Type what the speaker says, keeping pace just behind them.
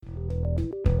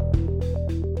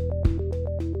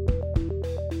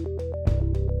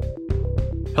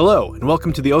Hello, and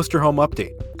welcome to the Osterholm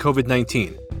Update,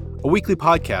 COVID-19, a weekly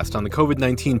podcast on the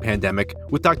COVID-19 pandemic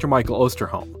with Dr. Michael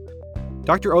Osterholm.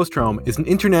 Dr. Osterholm is an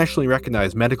internationally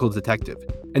recognized medical detective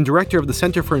and director of the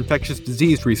Center for Infectious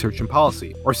Disease Research and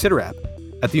Policy, or CIDRAP,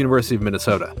 at the University of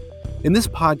Minnesota. In this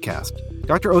podcast,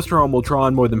 Dr. Osterholm will draw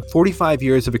on more than 45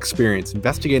 years of experience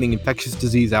investigating infectious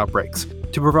disease outbreaks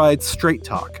to provide straight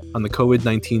talk on the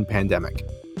COVID-19 pandemic.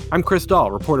 I'm Chris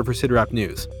Dahl, reporter for CIDRAP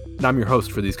News, and I'm your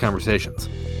host for these conversations.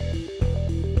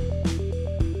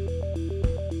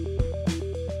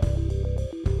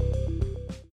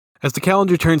 As the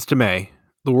calendar turns to May,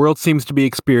 the world seems to be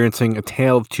experiencing a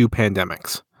tale of two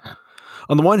pandemics.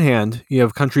 On the one hand, you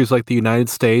have countries like the United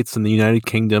States and the United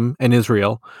Kingdom and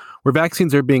Israel, where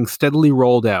vaccines are being steadily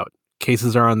rolled out,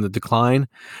 cases are on the decline,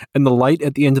 and the light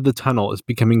at the end of the tunnel is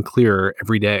becoming clearer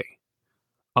every day.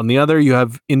 On the other, you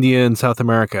have India and South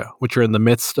America, which are in the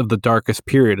midst of the darkest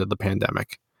period of the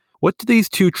pandemic. What do these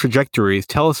two trajectories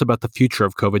tell us about the future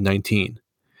of COVID-19?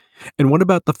 And what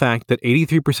about the fact that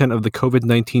 83% of the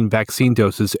COVID-19 vaccine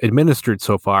doses administered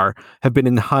so far have been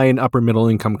in high and upper middle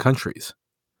income countries?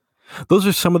 Those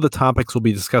are some of the topics we'll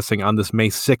be discussing on this May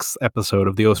 6th episode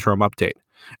of the Osterholm Update,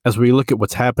 as we look at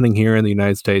what's happening here in the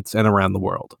United States and around the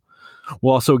world.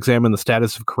 We'll also examine the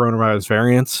status of coronavirus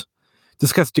variants,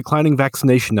 discuss declining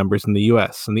vaccination numbers in the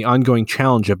U.S. and the ongoing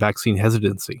challenge of vaccine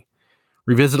hesitancy,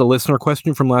 revisit a listener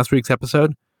question from last week's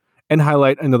episode, and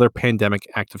highlight another pandemic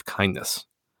act of kindness.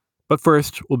 But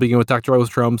first, we'll begin with Dr.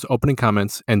 Osterholm's opening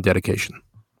comments and dedication.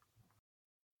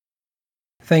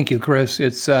 Thank you, Chris.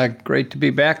 It's great to be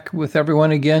back with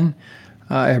everyone again.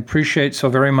 I appreciate so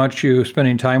very much you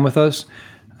spending time with us.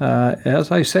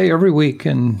 As I say every week,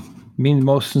 and mean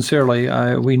most sincerely,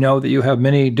 we know that you have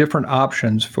many different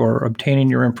options for obtaining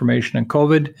your information on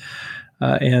COVID.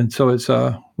 And so it's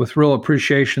with real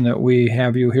appreciation that we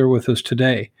have you here with us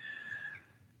today.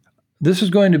 This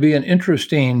is going to be an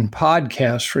interesting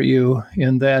podcast for you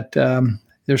in that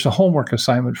there's a homework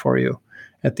assignment for you.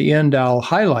 At the end, I'll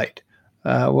highlight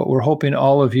what we're hoping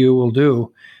all of you will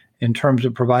do in terms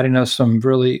of providing us some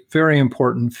really very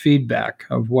important feedback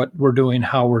of what we're doing,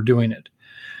 how we're doing it.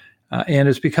 And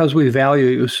it's because we value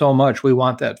you so much, we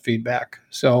want that feedback.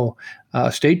 So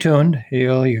stay tuned.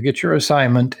 You'll get your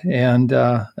assignment,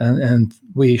 and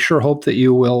we sure hope that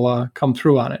you will come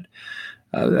through on it.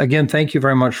 Again, thank you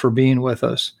very much for being with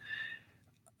us.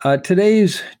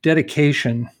 Today's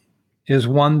dedication is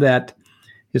one that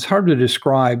is hard to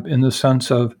describe in the sense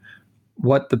of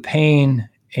what the pain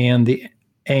and the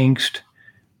angst,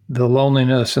 the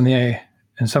loneliness, and the,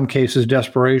 in some cases,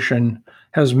 desperation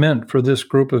has meant for this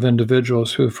group of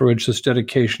individuals for which this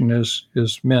dedication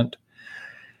is meant.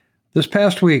 This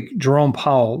past week, Jerome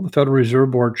Powell, the Federal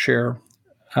Reserve Board chair,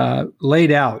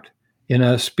 laid out in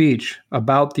a speech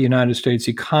about the United States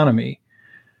economy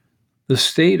the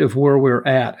state of where we're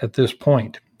at this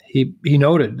point. He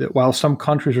noted that while some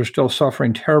countries are still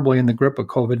suffering terribly in the grip of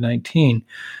COVID-19,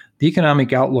 the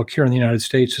economic outlook here in the United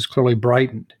States has clearly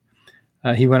brightened.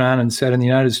 He went on and said, in the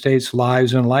United States,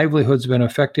 lives and livelihoods have been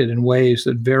affected in ways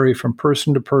that vary from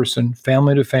person to person,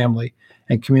 family to family,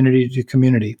 and community to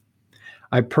community.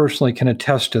 I personally can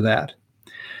attest to that.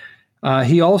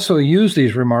 He also used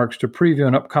these remarks to preview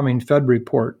an upcoming Fed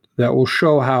report that will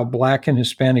show how Black and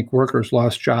Hispanic workers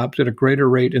lost jobs at a greater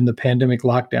rate in the pandemic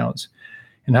lockdowns,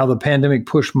 and how the pandemic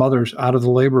pushed mothers out of the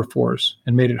labor force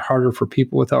and made it harder for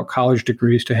people without college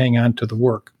degrees to hang on to the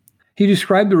work. He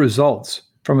described the results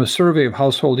from a survey of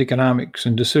household economics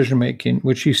and decision-making,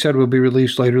 which he said will be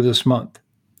released later this month.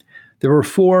 There were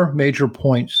four major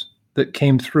points that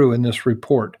came through in this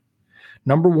report.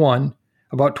 Number one,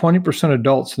 about 20%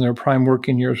 adults in their prime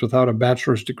working years without a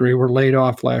bachelor's degree were laid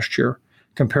off last year,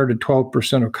 compared to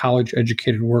 12% of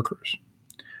college-educated workers.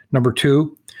 Number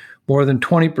two, more than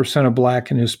 20% of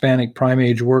Black and Hispanic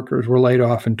prime-age workers were laid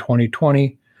off in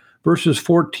 2020 versus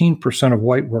 14% of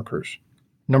white workers.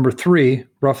 Number three,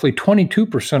 roughly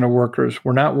 22% of workers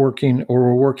were not working or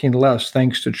were working less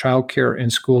thanks to childcare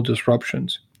and school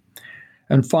disruptions.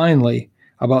 And finally,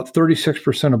 about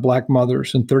 36% of Black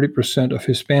mothers and 30% of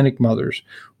Hispanic mothers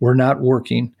were not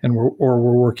working or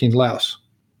were working less.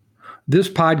 This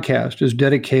podcast is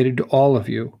dedicated to all of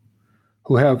you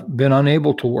who have been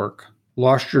unable to work,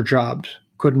 lost your jobs,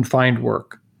 couldn't find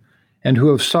work, and who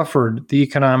have suffered the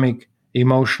economic,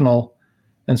 emotional,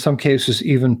 in some cases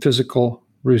even physical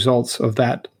results of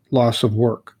that loss of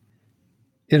work.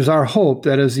 It is our hope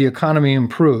that as the economy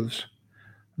improves,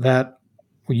 that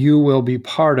you will be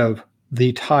part of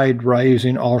the tide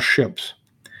rising all ships.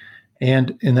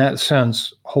 And in that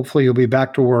sense, hopefully you'll be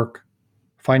back to work,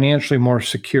 financially more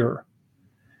secure,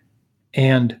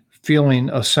 and feeling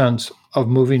a sense of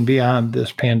moving beyond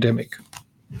this pandemic.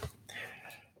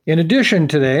 In addition,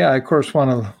 today, I, of course, want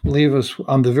to leave us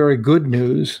on the very good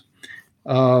news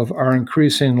of our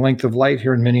increasing length of light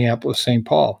here in Minneapolis, St.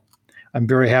 Paul. I'm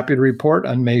very happy to report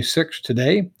on May 6th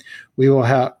today, we will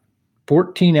have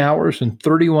 14 hours and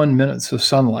 31 minutes of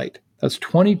sunlight. That's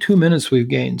 22 minutes we've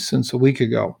gained since a week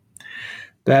ago.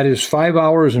 That is 5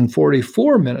 hours and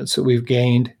 44 minutes that we've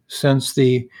gained since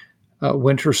the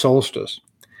winter solstice.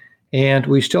 And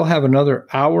we still have another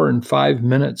hour and 5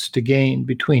 minutes to gain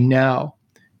between now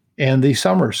and the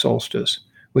summer solstice,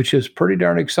 which is pretty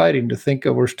darn exciting to think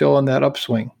of. We're still in that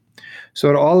upswing.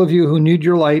 So to all of you who need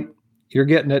your light, you're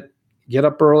getting it. Get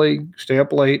up early, stay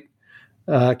up late,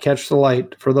 catch the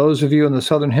light. For those of you in the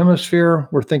Southern Hemisphere,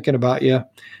 we're thinking about you.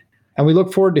 And we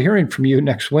look forward to hearing from you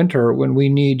next winter when we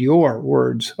need your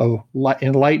words of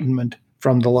enlightenment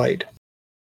from the light.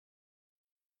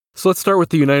 So let's start with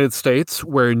the United States,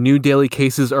 where new daily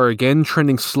cases are again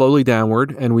trending slowly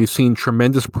downward, and we've seen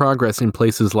tremendous progress in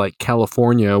places like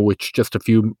California, which just a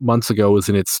few months ago was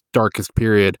in its darkest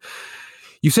period.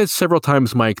 You said several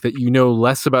times, Mike, that you know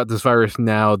less about this virus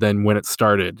now than when it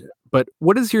started. But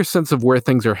what is your sense of where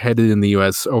things are headed in the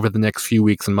U.S. over the next few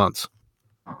weeks and months?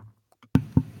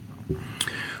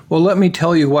 Well, let me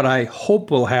tell you what I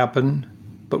hope will happen,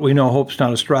 but we know hope's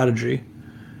not a strategy,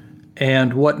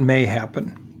 and what may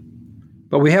happen.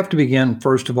 But we have to begin,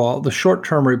 first of all, the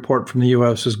short-term report from the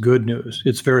U.S. is good news.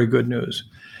 It's very good news.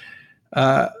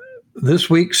 This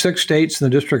week, 6 states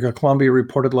and the District of Columbia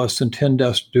reported less than 10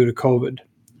 deaths due to COVID.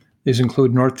 These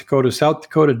include North Dakota, South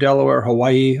Dakota, Delaware,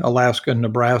 Hawaii, Alaska, and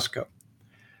Nebraska.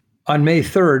 On May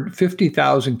 3rd,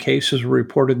 50,000 cases were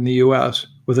reported in the U.S.,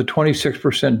 with a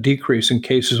 26% decrease in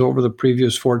cases over the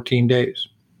previous 14 days.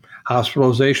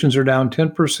 Hospitalizations are down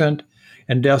 10%,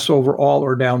 and deaths overall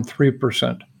are down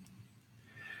 3%.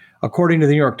 According to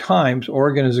the New York Times,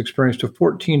 Oregon has experienced a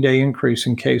 14-day increase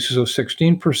in cases of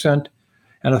 16%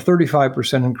 and a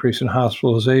 35% increase in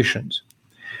hospitalizations.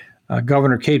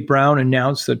 Governor Kate Brown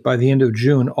announced that by the end of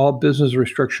June, all business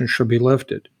restrictions should be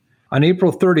lifted. On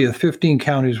April 30th, 15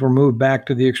 counties were moved back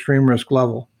to the extreme risk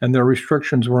level, and their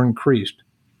restrictions were increased.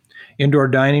 Indoor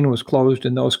dining was closed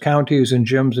in those counties, and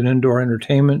gyms and indoor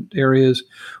entertainment areas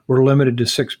were limited to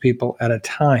 6 people at a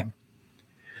time.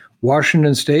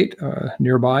 Washington State,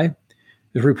 nearby,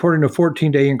 is reporting a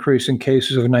 14-day increase in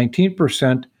cases of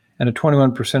 19% and a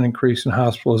 21% increase in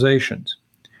hospitalizations.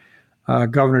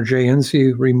 Governor Jay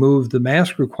Inslee removed the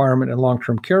mask requirement in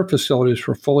long-term care facilities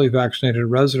for fully vaccinated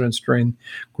residents during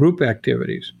group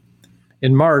activities.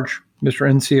 In March, Mr.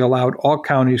 Inslee allowed all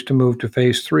counties to move to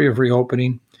phase 3 of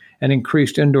reopening and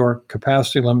increased indoor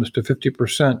capacity limits to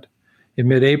 50%. In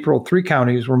mid-April, 3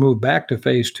 counties were moved back to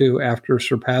phase 2 after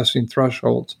surpassing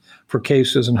thresholds for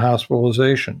cases and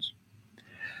hospitalizations.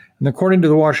 And according to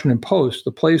the Washington Post,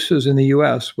 the places in the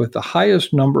U.S. with the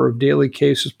highest number of daily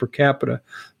cases per capita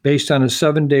based on a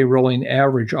 7-day rolling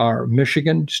average are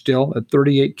Michigan, still at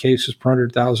 38 cases per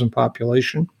 100,000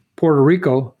 population, Puerto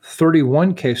Rico,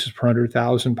 31 cases per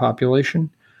 100,000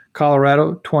 population,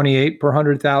 Colorado, 28 per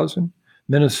 100,000,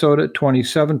 Minnesota,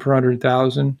 27 per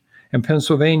 100,000, and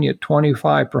Pennsylvania,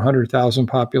 25 per 100,000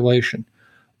 population,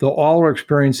 though all are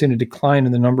experiencing a decline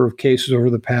in the number of cases over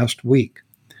the past week.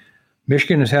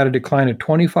 Michigan has had a decline of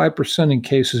 25% in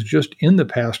cases just in the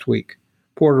past week.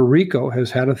 Puerto Rico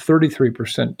has had a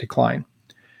 33% decline.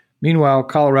 Meanwhile,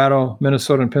 Colorado,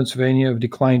 Minnesota, and Pennsylvania have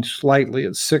declined slightly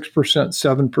at 6%,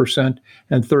 7%,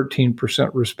 and 13%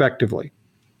 respectively.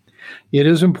 It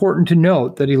is important to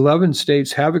note that 11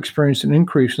 states have experienced an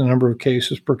increase in the number of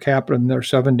cases per capita in their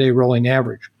 7-day rolling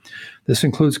average. This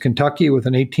includes Kentucky with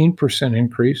an 18%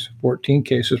 increase, 14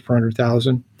 cases per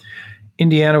 100,000,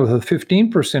 Indiana with a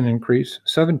 15% increase,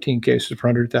 17 cases per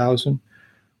 100,000,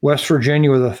 West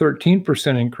Virginia with a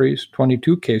 13% increase,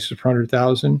 22 cases per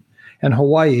 100,000, and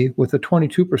Hawaii with a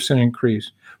 22%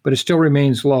 increase, but it still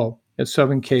remains low at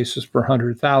 7 cases per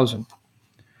 100,000.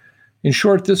 In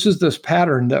short, this is this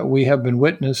pattern that we have been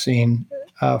witnessing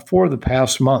for the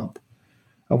past month,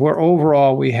 of where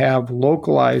overall we have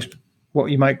localized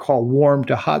what you might call warm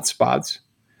to hot spots,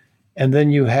 and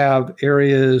then you have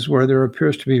areas where there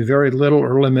appears to be very little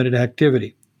or limited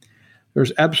activity.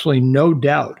 There's absolutely no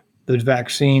doubt that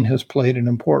vaccine has played an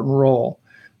important role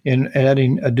in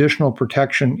adding additional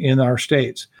protection in our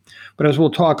states. But as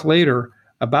we'll talk later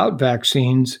about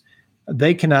vaccines,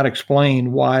 they cannot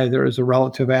explain why there is a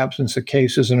relative absence of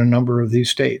cases in a number of these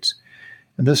states.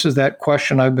 And this is that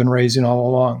question I've been raising all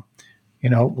along. You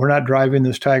know, we're not driving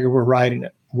this tiger, we're riding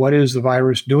it. What is the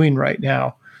virus doing right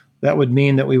now? That would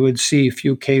mean that we would see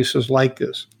few cases like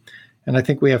this. And I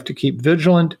think we have to keep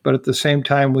vigilant, but at the same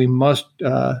time, we must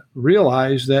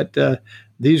realize that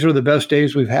these are the best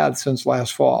days we've had since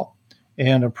last fall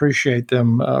and appreciate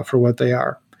them for what they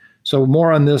are. So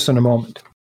more on this in a moment.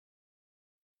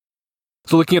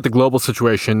 So looking at the global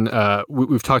situation,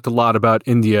 we've talked a lot about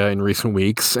India in recent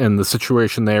weeks, and the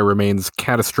situation there remains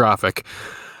catastrophic.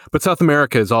 But South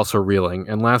America is also reeling,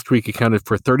 and last week accounted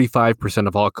for 35%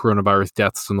 of all coronavirus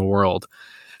deaths in the world.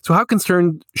 So how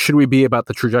concerned should we be about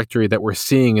the trajectory that we're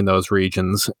seeing in those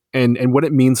regions and what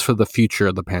it means for the future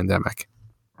of the pandemic?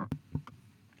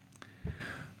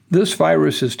 This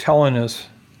virus is telling us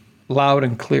loud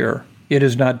and clear, it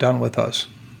is not done with us.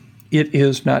 It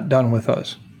is not done with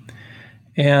us.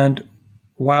 And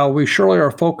while we surely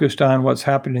are focused on what's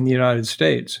happening in the United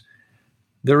States,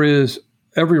 there is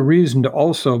every reason to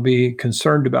also be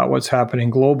concerned about what's happening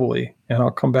globally. And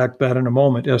I'll come back to that in a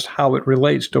moment as how it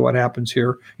relates to what happens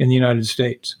here in the United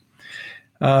States.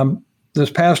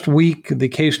 This past week, the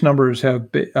case numbers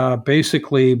have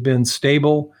basically been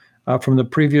stable from the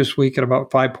previous week at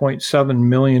about 5.7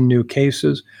 million new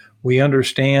cases. We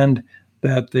understand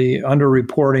that the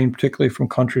underreporting, particularly from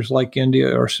countries like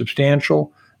India, are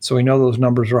substantial. So we know those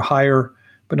numbers are higher.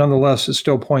 But nonetheless, it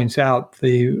still points out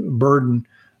the burden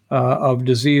of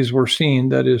disease we're seeing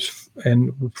that is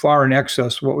far in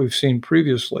excess of what we've seen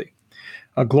previously.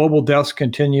 Global deaths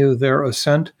continue their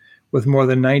ascent with more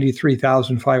than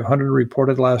 93,500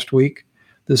 reported last week.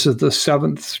 This is the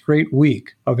 7th straight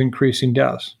week of increasing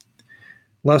deaths.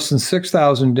 Less than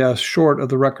 6,000 deaths short of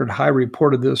the record high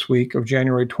reported this week of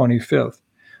January 25th.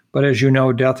 But as you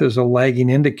know, death is a lagging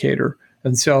indicator.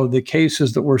 And so the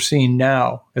cases that we're seeing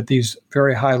now at these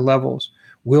very high levels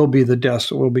will be the deaths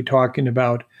that we'll be talking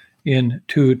about in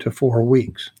 2 to 4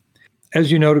 weeks.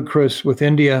 As you noted, Chris, with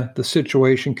India, the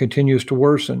situation continues to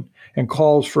worsen and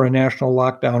calls for a national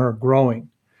lockdown are growing.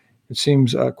 It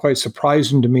seems quite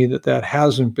surprising to me that that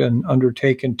hasn't been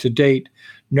undertaken to date,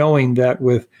 knowing that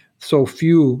with so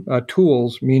few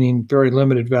tools, meaning very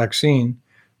limited vaccine,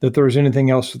 that there is anything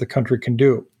else that the country can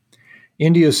do.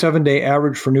 India's 7-day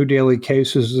average for new daily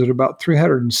cases is at about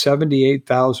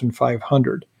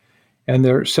 378,500. And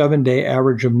their 7-day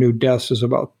average of new deaths is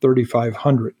about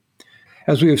 3,500.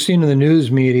 As we have seen in the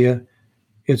news media,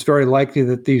 it's very likely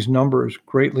that these numbers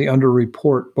greatly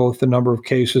underreport both the number of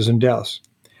cases and deaths.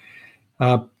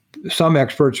 Some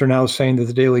experts are now saying that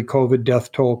the daily COVID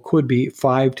death toll could be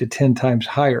 5 to 10 times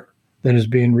higher than is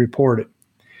being reported.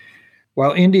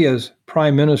 While India's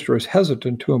prime minister is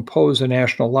hesitant to impose a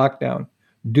national lockdown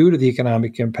due to the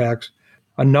economic impacts,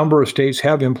 a number of states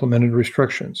have implemented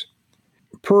restrictions.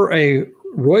 Per a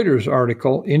Reuters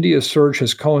article, India's surge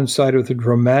has coincided with a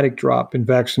dramatic drop in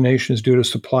vaccinations due to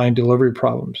supply and delivery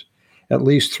problems. At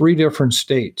least 3 different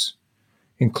states,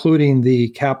 including the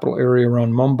capital area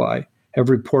around Mumbai, have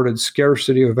reported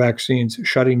scarcity of vaccines,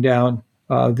 shutting down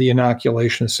the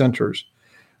inoculation centers.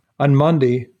 On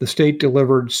Monday, the state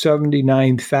delivered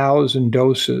 79,000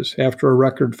 doses after a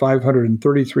record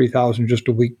 533,000 just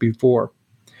a week before.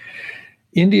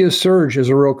 India's surge is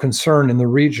a real concern in the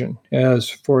region, as,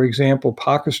 for example,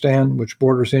 Pakistan, which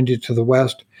borders India to the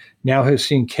west, now has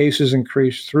seen cases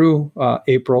increase through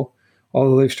April,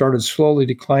 although they've started slowly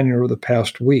declining over the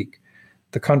past week.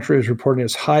 The country is reporting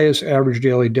its highest average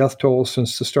daily death toll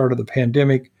since the start of the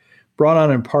pandemic, brought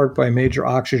on in part by major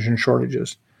oxygen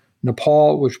shortages.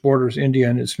 Nepal, which borders India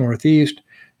in its northeast,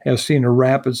 has seen a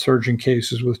rapid surge in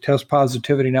cases, with test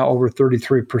positivity now over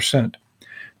 33%.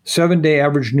 7-day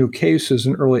average new cases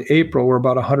in early April were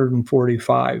about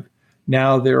 145.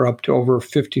 Now they're up to over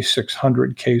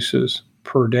 5,600 cases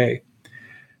per day.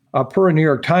 Per a New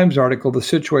York Times article, the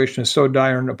situation is so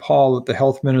dire in Nepal that the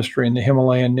health ministry in the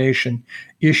Himalayan nation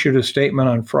issued a statement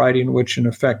on Friday in which, in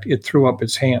effect, it threw up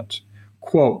its hands.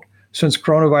 Quote, "Since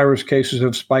coronavirus cases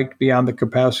have spiked beyond the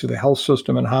capacity of the health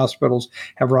system and hospitals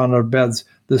have run out of beds,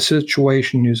 the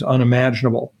situation is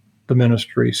unimaginable," the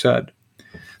ministry said.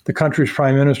 The country's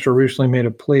prime minister recently made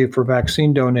a plea for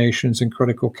vaccine donations and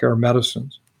critical care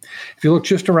medicines. If you look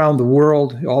just around the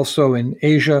world, also in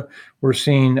Asia, we're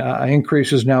seeing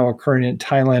increases now occurring in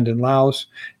Thailand and Laos,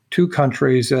 2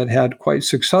 countries that had quite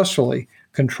successfully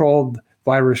controlled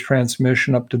virus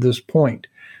transmission up to this point.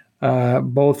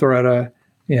 Both are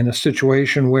in a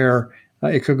situation where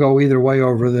it could go either way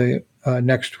over the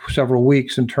next several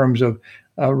weeks in terms of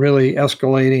really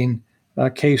escalating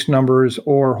case numbers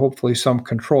or hopefully some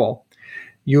control.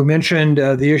 You mentioned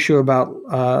the issue about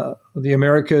the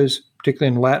Americas,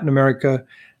 particularly in Latin America.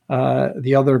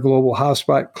 The other global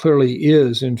hotspot clearly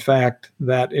is, in fact,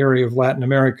 that area of Latin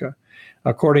America.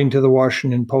 According to the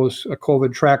Washington Post, a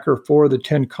COVID tracker, 4 of the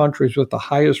 10 countries with the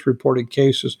highest reported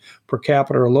cases per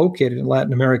capita are located in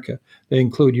Latin America. They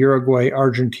include Uruguay,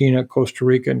 Argentina, Costa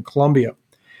Rica, and Colombia.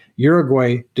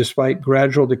 Uruguay, despite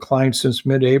gradual decline since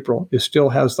mid-April, still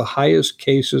has the highest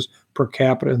cases per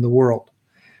capita in the world.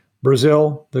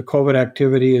 Brazil, the COVID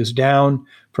activity is down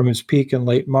from its peak in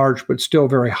late March, but still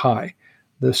very high.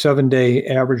 The 7-day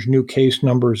average new case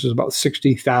numbers is about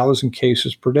 60,000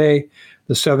 cases per day.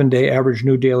 The 7-day average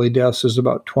new daily deaths is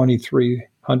about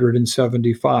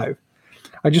 2,375.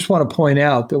 I just want to point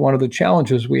out that one of the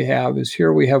challenges we have is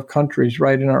here we have countries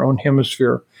right in our own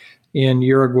hemisphere in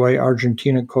Uruguay,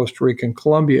 Argentina, Costa Rica, and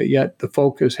Colombia, yet the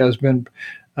focus has been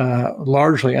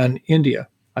largely on India.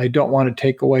 I don't want to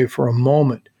take away for a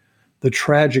moment the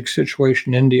tragic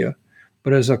situation in India.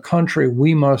 But as a country,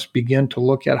 we must begin to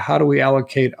look at how do we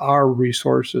allocate our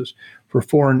resources for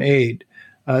foreign aid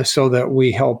so that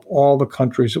we help all the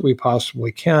countries that we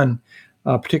possibly can,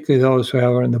 particularly those who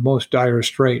are in the most dire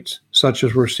straits, such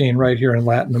as we're seeing right here in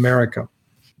Latin America.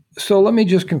 So let me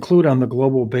just conclude on the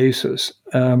global basis.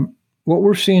 What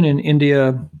we're seeing in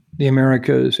India, the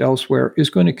Americas, elsewhere, is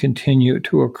going to continue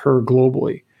to occur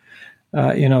globally.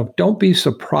 Don't be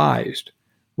surprised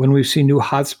when we see new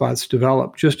hotspots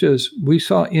develop, just as we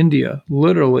saw India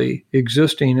literally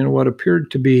existing in what appeared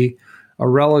to be a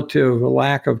relative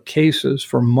lack of cases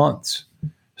for months,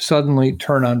 suddenly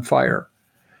turn on fire.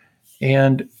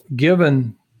 And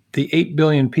given the 8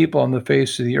 billion people on the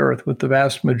face of the earth, with the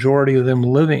vast majority of them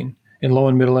living in low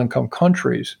and middle income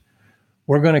countries,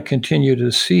 we're going to continue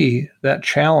to see that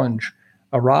challenge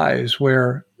arise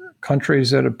where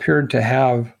countries that appeared to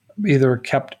have either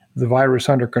kept the virus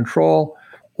under control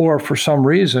or for some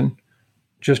reason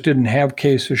just didn't have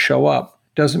cases show up,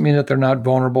 doesn't mean that they're not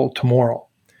vulnerable tomorrow.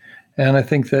 And I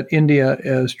think that India,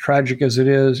 as tragic as it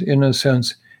is, in a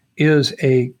sense, is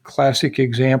a classic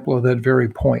example of that very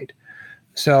point.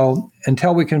 So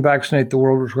until we can vaccinate the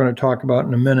world, which we're going to talk about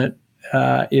in a minute,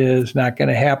 is not going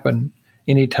to happen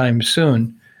anytime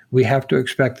soon. We have to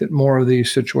expect that more of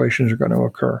these situations are going to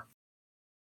occur.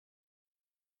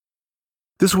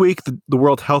 This week, the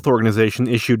World Health Organization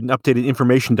issued an updated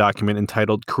information document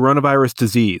entitled Coronavirus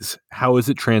Disease, How is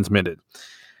it Transmitted?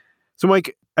 So,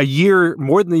 Mike,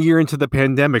 more than a year into the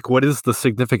pandemic, what is the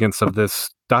significance of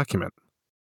this document?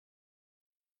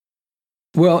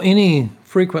 Well, any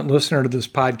frequent listener to this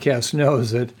podcast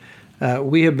knows that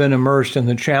we have been immersed in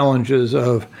the challenges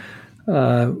of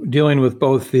dealing with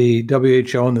both the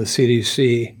WHO and the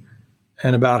CDC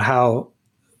and about how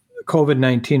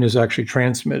COVID-19 is actually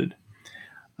transmitted.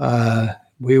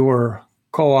 We were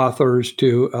co-authors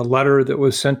to a letter that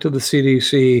was sent to the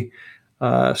CDC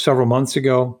several months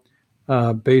ago,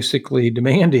 basically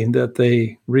demanding that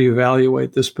they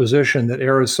reevaluate this position that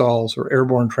aerosols or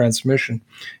airborne transmission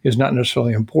is not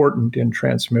necessarily important in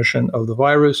transmission of the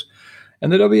virus.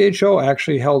 And the WHO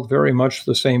actually held very much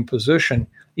the same position,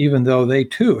 even though they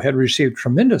too had received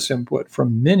tremendous input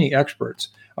from many experts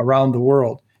around the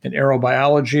world in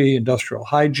aerobiology, industrial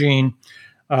hygiene,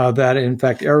 that in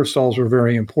fact aerosols were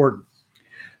very important.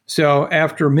 So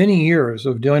after many years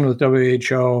of dealing with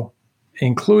WHO,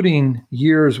 including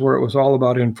years where it was all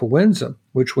about influenza,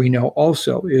 which we know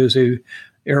also is a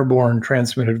airborne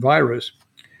transmitted virus,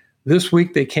 this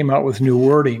week they came out with new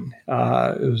wording.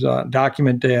 It was a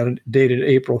document dated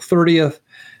April 30th,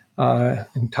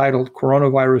 entitled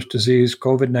Coronavirus Disease,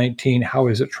 COVID-19, How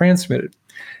is it Transmitted?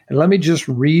 And let me just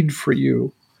read for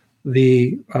you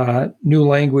the new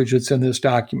language that's in this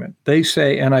document. They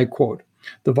say, and I quote,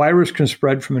 "The virus can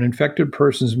spread from an infected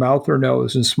person's mouth or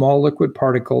nose in small liquid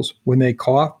particles when they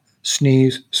cough,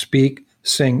 sneeze, speak,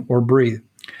 sing, or breathe.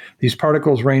 These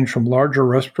particles range from larger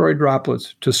respiratory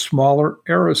droplets to smaller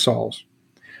aerosols.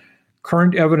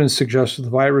 Current evidence suggests that the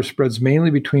virus spreads mainly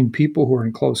between people who are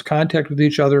in close contact with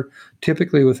each other,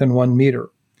 typically within 1 meter.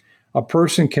 A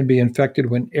person can be infected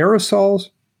when aerosols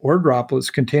or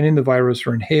droplets containing the virus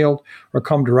are inhaled or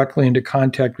come directly into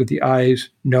contact with the eyes,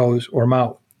 nose, or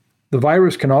mouth. The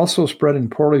virus can also spread in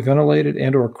poorly ventilated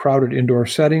and or crowded indoor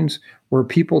settings where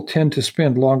people tend to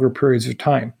spend longer periods of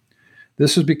time.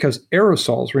 This is because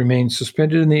aerosols remain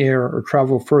suspended in the air or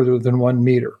travel further than 1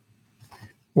 meter."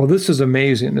 Well, this is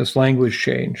amazing, this language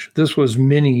change. This was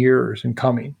many years in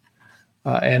coming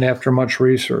and after much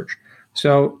research.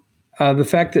 So the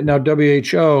fact that now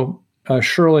WHO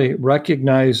surely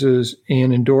recognizes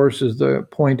and endorses the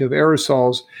point of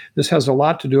aerosols, this has a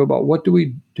lot to do about what do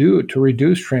we do to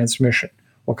reduce transmission?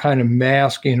 What kind of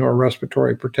masking or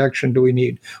respiratory protection do we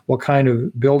need? What kind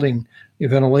of building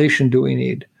ventilation do we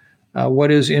need? What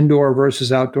does indoor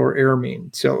versus outdoor air mean?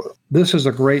 So this is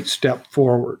a great step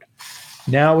forward.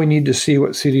 Now we need to see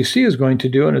what CDC is going to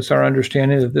do, and it's our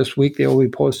understanding that this week they will be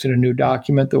posting a new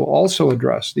document that will also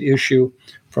address the issue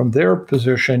from their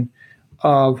position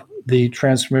of the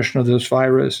transmission of this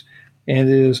virus. And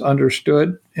it is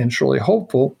understood and surely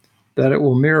hopeful that it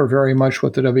will mirror very much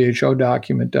what the WHO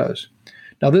document does.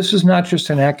 Now, this is not just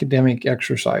an academic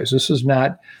exercise. This is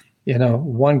not,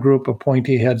 one group of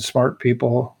pointy-head smart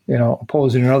people,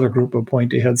 opposing another group of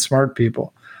pointy-head smart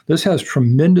people. This has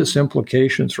tremendous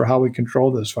implications for how we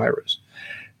control this virus.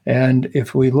 And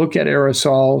if we look at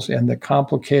aerosols and the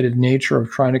complicated nature of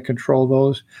trying to control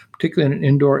those, particularly in an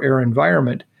indoor air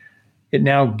environment, it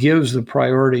now gives the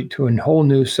priority to a whole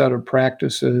new set of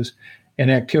practices and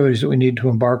activities that we need to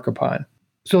embark upon.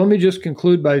 So let me just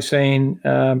conclude by saying,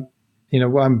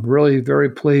 I'm really very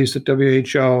pleased that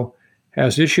WHO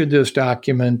has issued this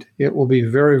document. It will be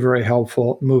very, very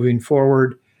helpful moving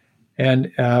forward.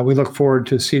 And we look forward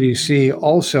to CDC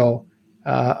also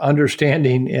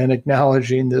understanding and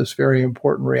acknowledging this very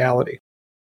important reality.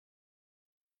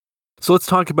 So let's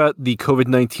talk about the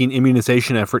COVID-19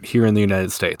 immunization effort here in the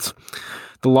United States.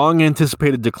 The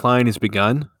long-anticipated decline has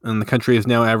begun, and the country is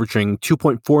now averaging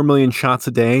 2.4 million shots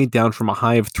a day, down from a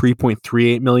high of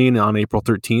 3.38 million on April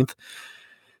 13th.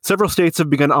 Several states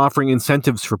have begun offering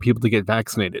incentives for people to get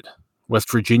vaccinated.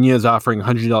 West Virginia is offering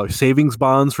 $100 savings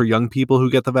bonds for young people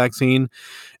who get the vaccine,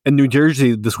 and New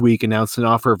Jersey this week announced an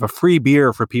offer of a free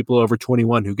beer for people over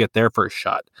 21 who get their first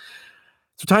shot.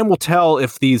 So time will tell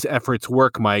if these efforts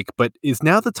work, Mike, but is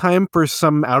now the time for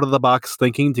some out-of-the-box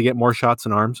thinking to get more shots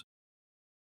in arms?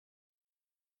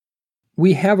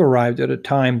 We have arrived at a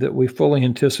time that we fully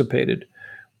anticipated,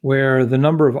 where the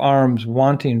number of arms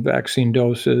wanting vaccine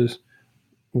doses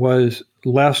was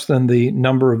less than the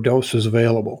number of doses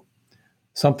available,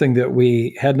 something that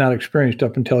we had not experienced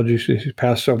up until just these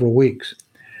past several weeks.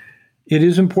 It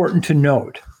is important to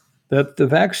note that the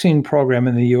vaccine program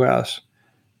in the U.S.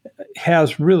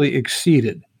 has really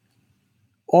exceeded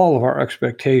all of our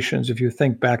expectations if you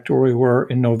think back to where we were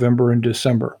in November and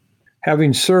December.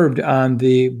 Having served on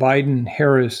the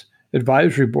Biden-Harris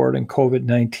Advisory Board in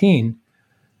COVID-19,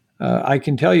 I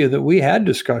can tell you that we had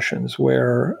discussions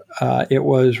where it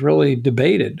was really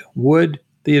debated, would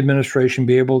the administration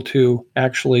be able to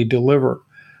actually deliver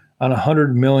on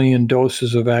 100 million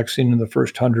doses of vaccine in the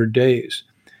first 100 days?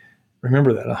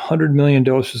 Remember that, 100 million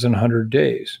doses in 100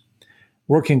 days.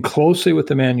 Working closely with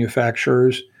the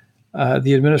manufacturers,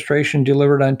 the administration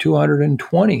delivered on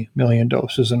 220 million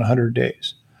doses in 100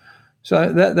 days.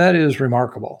 So that is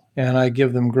remarkable, and I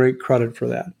give them great credit for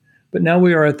that. But now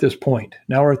we are at this point.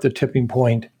 Now we're at the tipping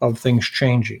point of things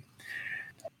changing.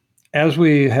 As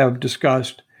we have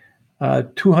discussed,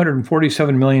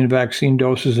 247 million vaccine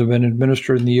doses have been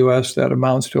administered in the U.S. That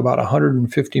amounts to about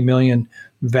 150 million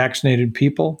vaccinated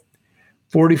people.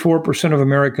 44% of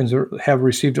Americans have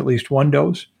received at least one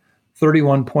dose.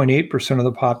 31.8% of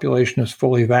the population is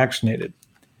fully vaccinated.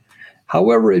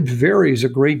 However, it varies a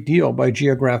great deal by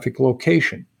geographic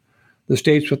location. The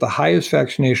states with the highest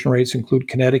vaccination rates include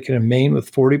Connecticut and Maine,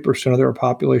 with 40% of their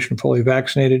population fully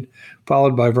vaccinated,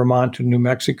 followed by Vermont and New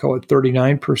Mexico at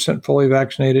 39% fully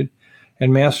vaccinated,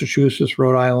 and Massachusetts,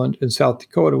 Rhode Island, and South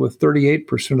Dakota with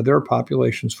 38% of their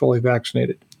populations fully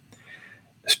vaccinated.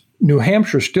 New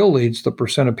Hampshire still leads the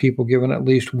percent of people given at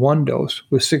least one dose,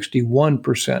 with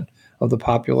 61% of the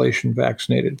population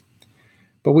vaccinated.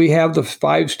 But we have the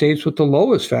 5 states with the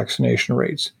lowest vaccination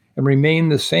rates and remain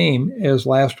the same as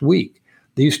last week.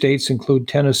 These states include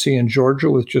Tennessee and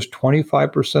Georgia with just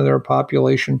 25% of their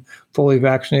population fully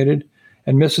vaccinated,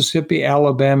 and Mississippi,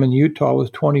 Alabama, and Utah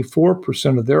with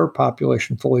 24% of their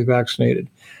population fully vaccinated.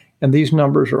 And these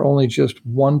numbers are only just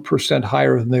 1%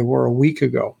 higher than they were a week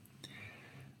ago.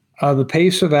 The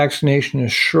pace of vaccination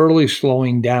is surely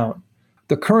slowing down.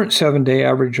 The current 7-day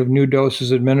average of new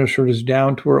doses administered is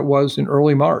down to where it was in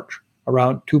early March,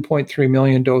 around 2.3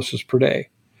 million doses per day.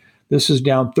 This is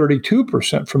down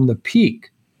 32% from the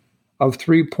peak of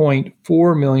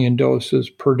 3.4 million doses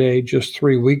per day just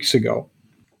 3 weeks ago.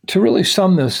 To really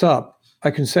sum this up, I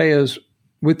can say is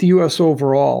with the U.S.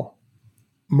 overall,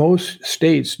 most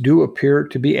states do appear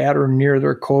to be at or near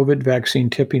their COVID vaccine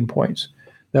tipping points.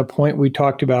 That point we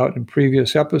talked about in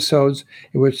previous episodes,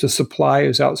 in which the supply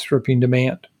is outstripping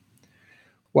demand.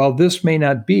 While this may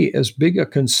not be as big a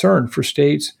concern for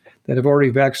states that have already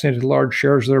vaccinated large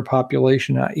shares of their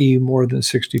population, i.e. more than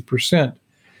 60%,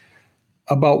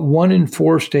 about 1 in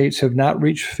 4 states have not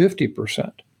reached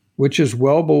 50%, which is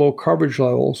well below coverage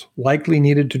levels likely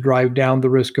needed to drive down the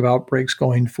risk of outbreaks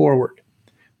going forward.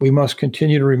 We must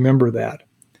continue to remember that.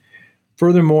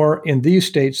 Furthermore, in these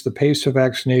states, the pace of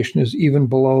vaccination is even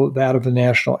below that of the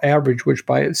national average, which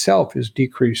by itself is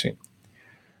decreasing.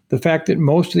 The fact that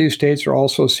most of these states are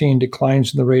also seeing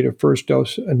declines in the rate of first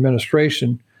dose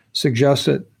administration suggests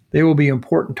that they will be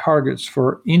important targets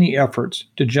for any efforts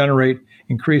to generate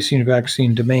increasing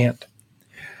vaccine demand.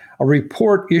 A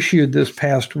report issued this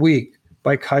past week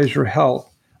by Kaiser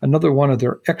Health, another one of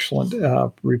their excellent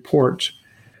reports.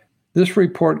 This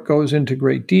report goes into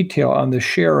great detail on the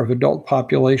share of adult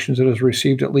populations that has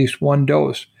received at least one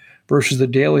dose versus the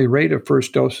daily rate of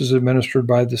first doses administered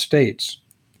by the states.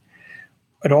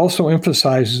 It also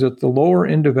emphasizes that the lower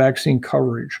end of vaccine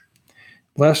coverage,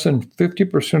 less than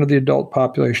 50% of the adult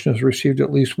population has received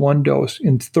at least one dose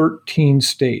in 13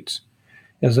 states,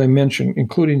 as I mentioned,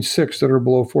 including 6 that are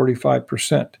below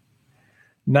 45%.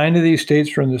 9 of these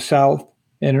states are in the South,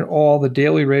 and in all, the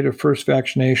daily rate of first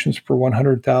vaccinations per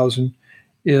 100,000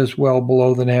 is well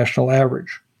below the national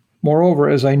average. Moreover,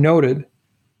 as I noted,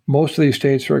 most of these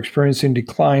states are experiencing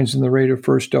declines in the rate of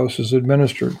first doses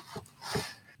administered.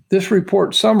 This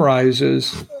report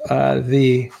summarizes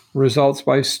the results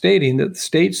by stating that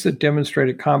states that demonstrate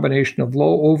a combination of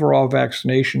low overall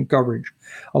vaccination coverage,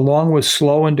 along with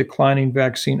slow and declining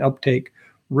vaccine uptake,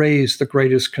 raise the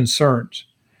greatest concerns.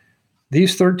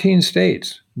 These 13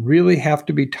 states really have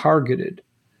to be targeted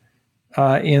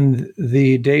in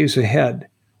the days ahead,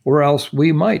 or else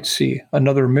we might see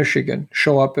another Michigan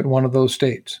show up in one of those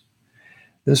states.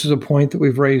 This is a point that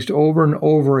we've raised over and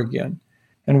over again.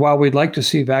 And while we'd like to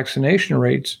see vaccination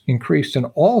rates increased in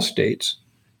all states,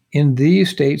 in these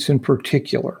states in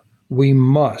particular, we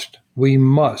must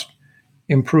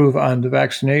improve on the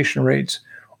vaccination rates,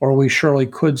 or we surely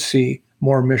could see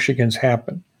more Michigans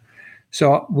happen.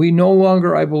 So we no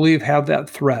longer, I believe, have that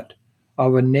threat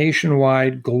of a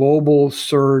nationwide global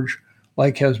surge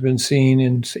like has been seen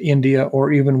in India,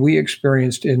 or even we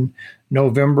experienced in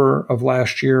November of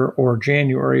last year or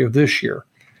January of this year.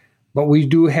 But we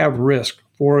do have risk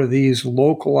for these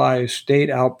localized state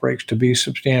outbreaks to be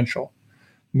substantial.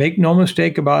 Make no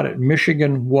mistake about it,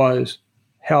 Michigan was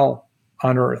hell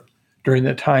on earth during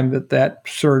the time that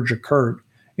surge occurred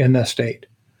in the state.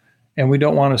 And we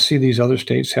don't want to see these other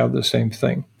states have the same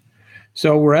thing.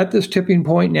 So we're at this tipping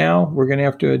point now. We're going to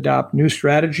have to adopt new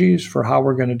strategies for how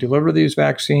we're going to deliver these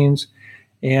vaccines.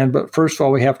 But first of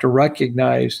all, we have to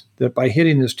recognize that by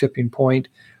hitting this tipping point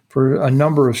for a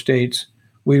number of states,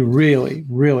 we really,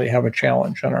 really have a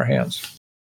challenge on our hands.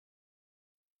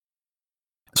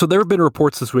 So there have been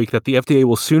reports this week that the FDA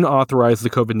will soon authorize the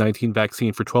COVID-19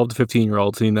 vaccine for 12 to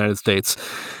 15-year-olds in the United States,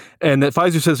 and that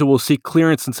Pfizer says it will seek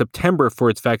clearance in September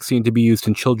for its vaccine to be used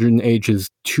in children ages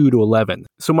 2 to 11.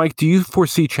 So, Mike, do you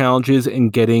foresee challenges in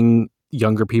getting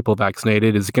younger people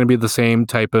vaccinated? Is it going to be the same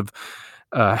type of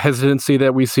hesitancy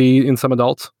that we see in some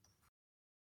adults?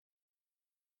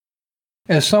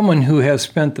 As someone who has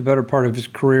spent the better part of his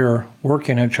career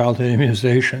working on childhood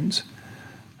immunizations,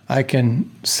 I can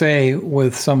say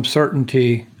with some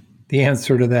certainty the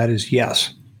answer to that is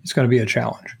yes, it's going to be a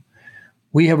challenge.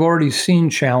 We have already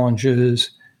seen challenges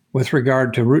with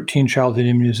regard to routine childhood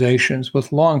immunizations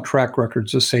with long track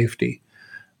records of safety,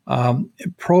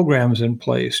 programs in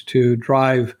place to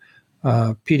drive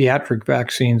pediatric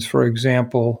vaccines, for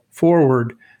example,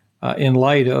 forward in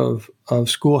light of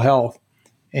school health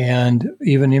and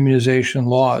even immunization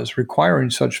laws requiring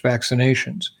such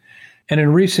vaccinations. And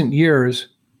in recent years,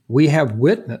 we have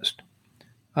witnessed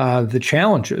the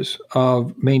challenges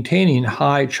of maintaining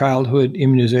high childhood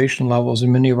immunization levels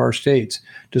in many of our states,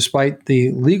 despite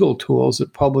the legal tools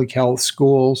that public health,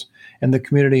 schools, and the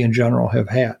community in general have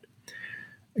had.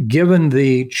 Given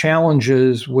the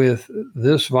challenges with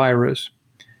this virus,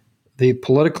 the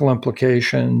political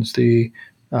implications, the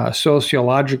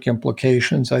sociologic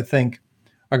implications, I think,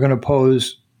 are going to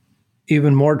pose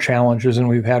even more challenges than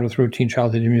we've had with routine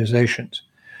childhood immunizations.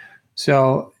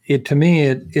 So to me,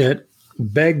 it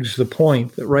begs the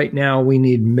point that right now we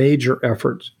need major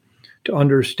efforts to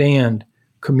understand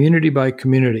community by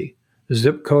community,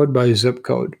 zip code by zip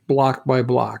code, block by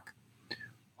block,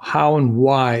 how and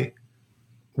why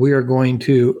we are going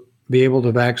to be able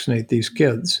to vaccinate these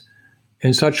kids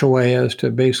in such a way as to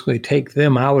basically take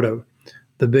them out of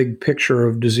the big picture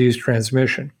of disease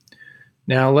transmission.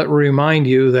 Now, let me remind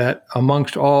you that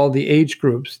amongst all the age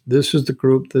groups, this is the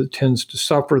group that tends to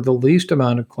suffer the least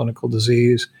amount of clinical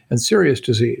disease and serious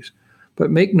disease.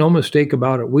 But make no mistake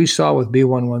about it, we saw with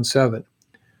B117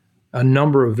 a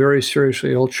number of very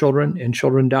seriously ill children, and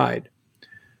children died.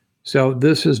 So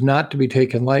this is not to be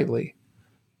taken lightly.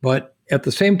 But at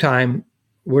the same time,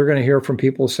 we're going to hear from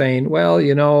people saying, well,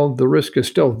 the risk is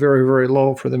still very, very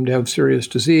low for them to have serious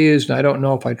disease, and I don't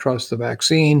know if I trust the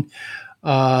vaccine.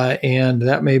 And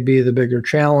that may be the bigger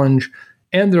challenge.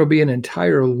 And there'll be an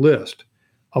entire list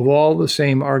of all the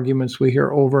same arguments we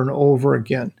hear over and over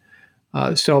again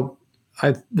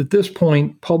At this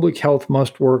point, public health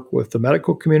must work with the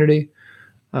medical community,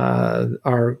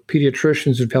 our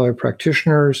pediatricians and family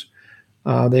practitioners.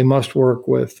 They must work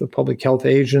with the public health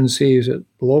agencies at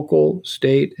local,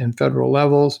 state, and federal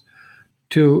levels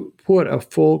to put a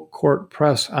full court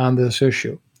press on this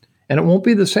issue. And it won't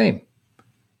be the same.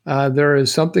 There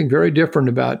is something very different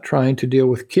about trying to deal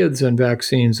with kids and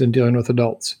vaccines than dealing with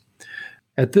adults.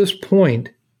 At this point,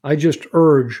 I just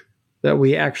urge that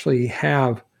we actually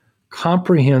have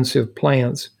comprehensive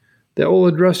plans that will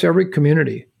address every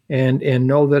community and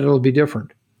know that it'll be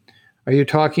different. Are you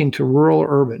talking to rural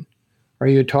or urban? Are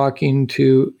you talking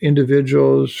to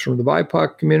individuals from the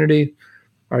BIPOC community?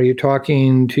 Are you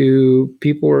talking to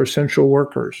people who are essential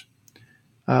workers,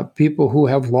 people who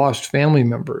have lost family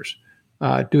members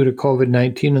due to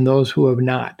COVID-19 and those who have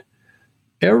not?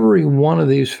 Every one of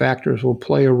these factors will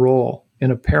play a role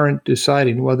in a parent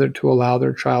deciding whether to allow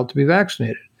their child to be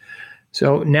vaccinated.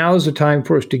 So now is the time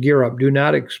for us to gear up. Do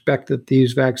not expect that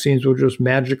these vaccines will just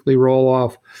magically roll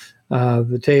off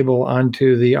the table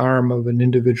onto the arm of an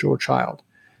individual child.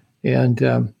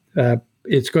 And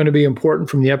it's going to be important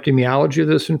from the epidemiology of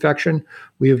this infection.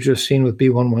 We have just seen with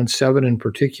B117 in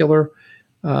particular,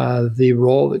 the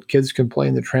role that kids can play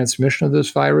in the transmission of this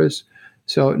virus.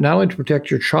 So not only to protect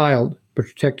your child, but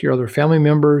protect your other family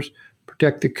members,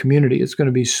 protect the community. It's going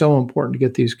to be so important to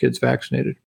get these kids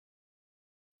vaccinated.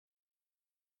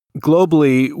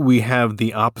 Globally, we have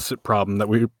the opposite problem that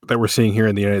we're seeing here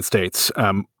in the United States.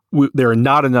 There are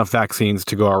not enough vaccines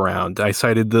to go around. I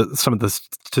cited some of the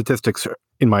statistics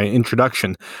in my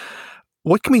introduction.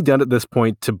 What can be done at this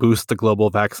point to boost the global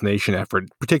vaccination effort,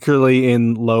 particularly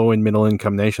in low and middle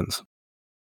income nations?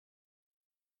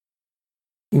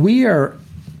 We are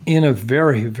in a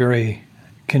very, very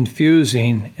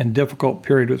confusing and difficult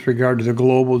period with regard to the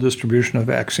global distribution of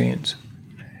vaccines.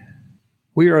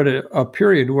 We are at a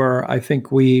period where I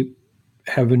think we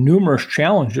have numerous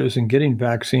challenges in getting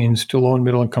vaccines to low and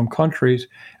middle income countries,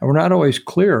 and we're not always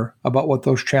clear about what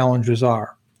those challenges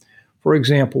are. For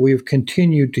example, we've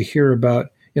continued to hear about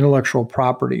intellectual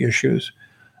property issues,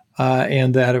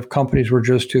 and that if companies were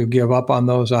just to give up on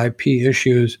those IP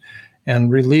issues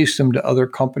and release them to other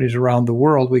companies around the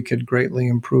world, we could greatly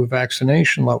improve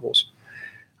vaccination levels.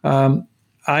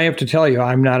 I have to tell you,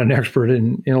 I'm not an expert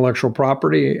in intellectual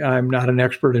property. I'm not an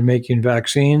expert in making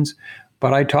vaccines,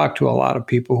 but I talk to a lot of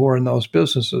people who are in those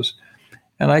businesses.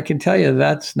 And I can tell you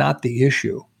that's not the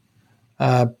issue.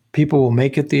 People will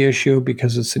make it the issue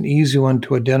because it's an easy one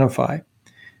to identify.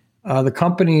 The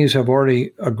companies have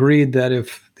already agreed that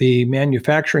if the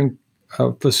manufacturing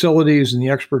facilities and the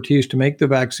expertise to make the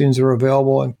vaccines are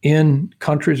available in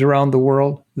countries around the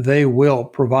world, they will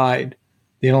provide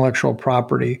the intellectual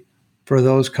property for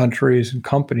those countries and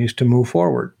companies to move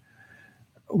forward.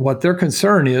 What their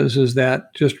concern is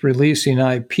that just releasing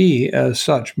IP as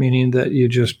such, meaning that you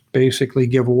just basically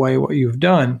give away what you've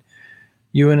done,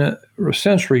 you in a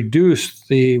sense reduce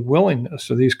the willingness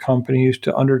of these companies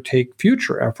to undertake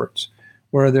future efforts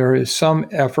where there is some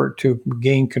effort to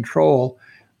gain control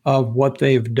of what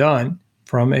they've done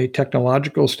from a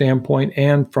technological standpoint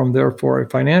and from therefore a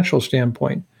financial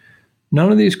standpoint.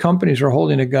 None of these companies are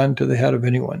holding a gun to the head of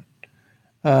anyone.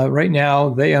 Right now,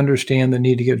 they understand the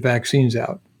need to get vaccines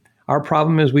out. Our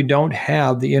problem is we don't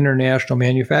have the international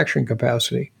manufacturing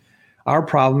capacity. Our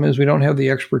problem is we don't have the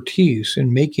expertise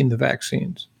in making the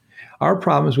vaccines. Our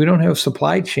problem is we don't have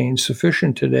supply chains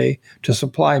sufficient today to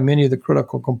supply many of the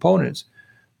critical components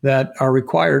that are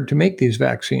required to make these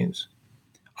vaccines.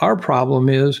 Our problem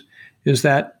is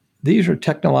that these are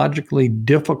technologically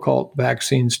difficult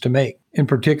vaccines to make, in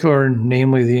particular,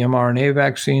 namely the mRNA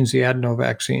vaccines, the adeno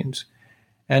vaccines.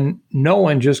 And no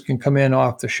one just can come in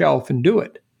off the shelf and do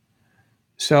it.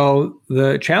 So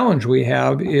the challenge we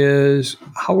have is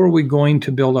how are we going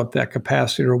to build up that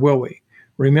capacity, or will we?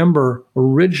 Remember,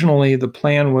 originally the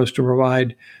plan was to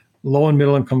provide low and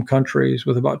middle income countries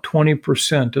with about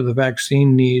 20% of the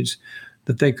vaccine needs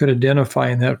that they could identify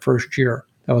in that first year.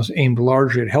 That was aimed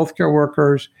largely at healthcare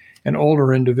workers and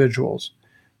older individuals.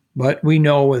 But we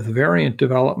know with variant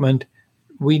development,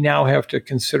 we now have to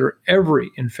consider every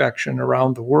infection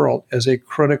around the world as a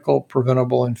critical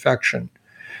preventable infection.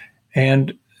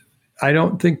 And I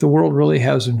don't think the world really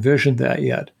has envisioned that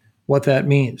yet. What that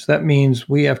means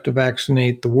we have to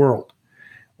vaccinate the world,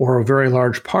 or a very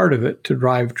large part of it, to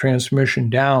drive transmission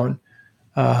down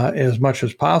as much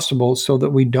as possible so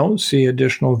that we don't see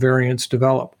additional variants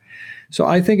develop. So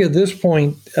I think at this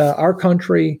point, our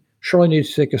country surely needs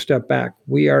to take a step back.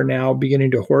 We are now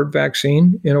beginning to hoard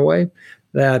vaccine in a way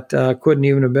that couldn't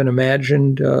even have been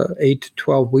imagined 8 to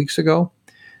 12 weeks ago.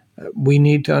 We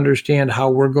need to understand how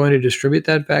we're going to distribute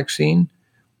that vaccine.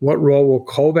 What role will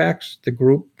COVAX, the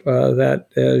group that,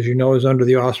 as you know, is under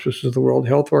the auspices of the World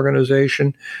Health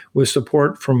Organization, with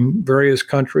support from various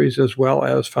countries as well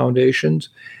as foundations,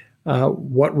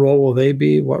 what role will they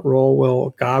be? What role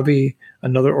will Gavi,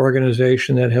 another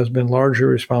organization that has been largely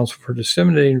responsible for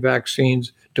disseminating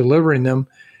vaccines, delivering them?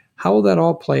 How will that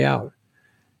all play out?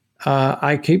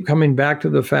 I keep coming back to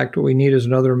the fact what we need is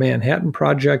another Manhattan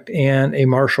Project and a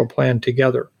Marshall Plan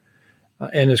together.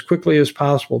 And as quickly as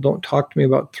possible. Don't talk to me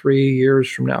about 3 years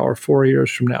from now or 4 years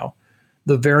from now.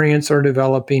 The variants are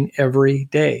developing every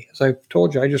day. As I've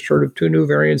told you, I just heard of 2 new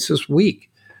variants this week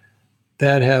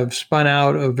that have spun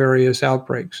out of various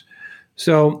outbreaks.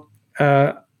 So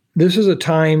this is a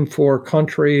time for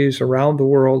countries around the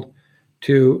world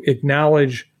to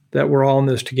acknowledge that we're all in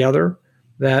this together,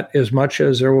 that as much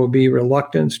as there will be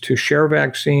reluctance to share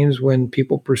vaccines when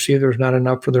people perceive there's not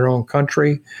enough for their own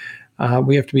country,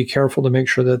 we have to be careful to make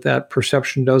sure that that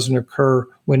perception doesn't occur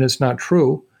when it's not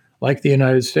true. Like the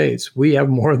United States, we have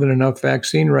more than enough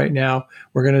vaccine right now.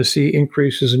 We're going to see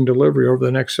increases in delivery over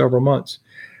the next several months.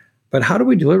 But how do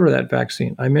we deliver that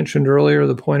vaccine? I mentioned earlier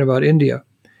the point about India.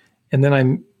 And then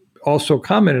I also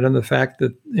commented on the fact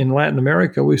that in Latin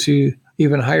America, we see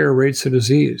even higher rates of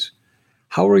disease.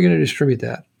 How are we going to distribute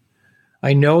that?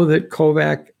 I know that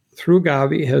COVAX through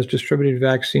Gavi has distributed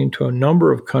vaccine to a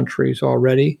number of countries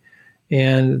already.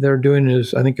 And they're doing,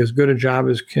 I think, as good a job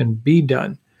as can be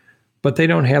done. But they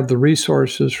don't have the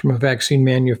resources from a vaccine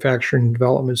manufacturing and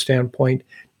development standpoint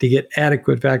to get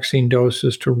adequate vaccine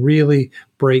doses to really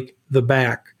break the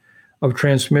back of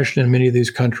transmission in many of these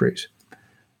countries.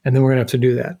 And then we're going to have to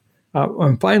do that.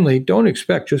 And finally, don't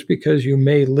expect just because you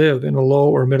may live in a low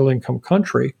or middle income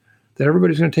country that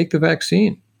everybody's going to take the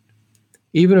vaccine.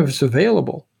 Even if it's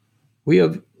available, we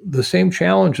have the same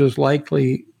challenges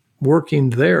likely working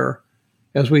there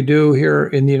as we do here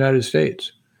in the United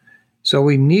States. So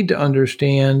we need to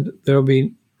understand there will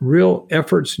be real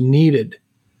efforts needed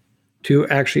to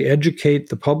actually educate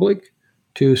the public,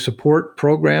 to support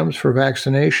programs for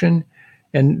vaccination,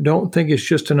 and don't think it's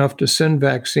just enough to send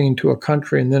vaccine to a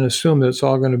country and then assume that it's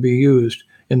all going to be used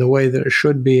in the way that it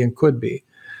should be and could be.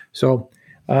 So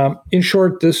in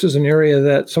short, this is an area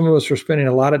that some of us are spending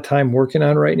a lot of time working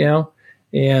on right now,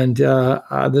 and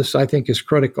this, I think, is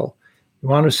critical. We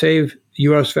want to save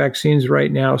U.S. vaccines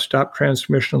right now, stop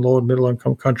transmission in low and middle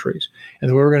income countries. And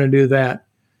the way we're going to do that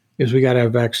is we got to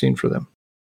have vaccine for them.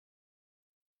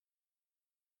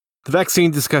 The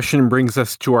vaccine discussion brings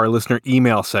us to our listener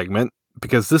email segment,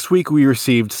 because this week we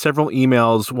received several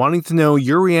emails wanting to know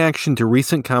your reaction to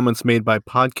recent comments made by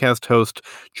podcast host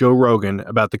Joe Rogan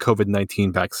about the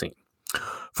COVID-19 vaccine.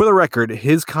 For the record,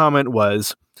 his comment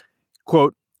was,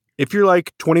 quote, "If you're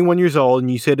like 21 years old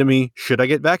and you say to me, should I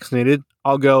get vaccinated?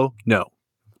 I'll go, no."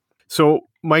 So,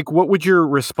 Mike, what would your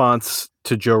response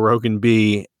to Joe Rogan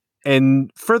be?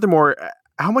 And furthermore,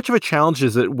 how much of a challenge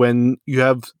is it when you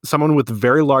have someone with a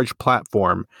very large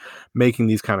platform making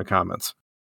these kind of comments?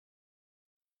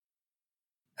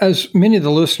 As many of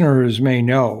the listeners may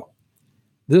know,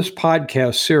 this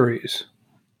podcast series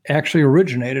actually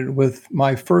originated with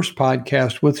my first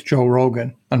podcast with Joe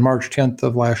Rogan on March 10th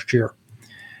of last year.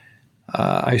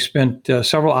 I spent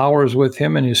several hours with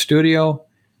him in his studio.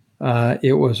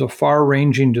 It was a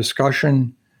far-ranging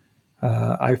discussion.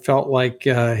 I felt like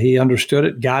he understood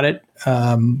it, got it.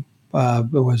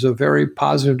 It was a very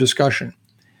positive discussion.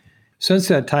 Since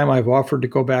that time, I've offered to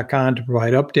go back on to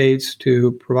provide updates,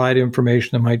 to provide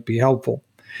information that might be helpful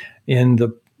in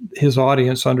his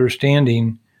audience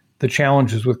understanding the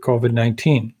challenges with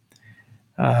COVID-19.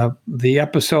 The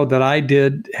episode that I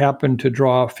did happened to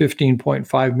draw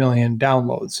 15.5 million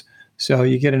downloads. So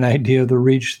you get an idea of the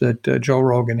reach that Joe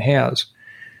Rogan has.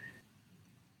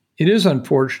 It is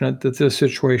unfortunate that this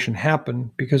situation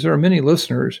happened because there are many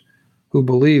listeners who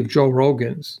believe Joe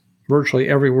Rogan's virtually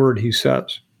every word he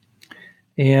says.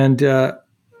 And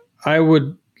I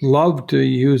would love to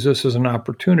use this as an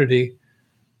opportunity,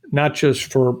 not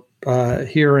just for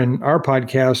here in our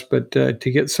podcast, but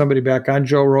to get somebody back on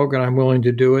Joe Rogan. I'm willing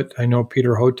to do it. I know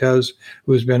Peter Hotez,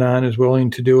 who's been on, is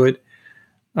willing to do it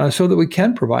so that we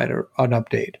can provide an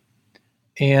update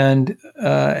and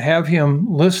have him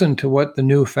listen to what the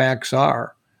new facts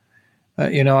are.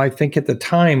 I think at the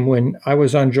time when I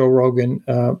was on Joe Rogan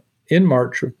in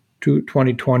March of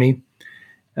 2020,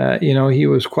 he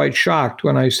was quite shocked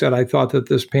when I said I thought that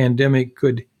this pandemic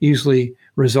could easily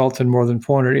result in more than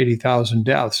 480,000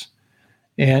 deaths.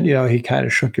 And, he kind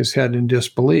of shook his head in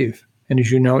disbelief. And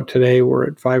as you know, today we're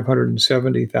at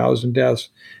 570,000 deaths.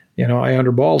 I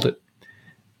underballed it.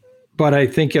 But I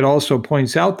think it also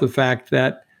points out the fact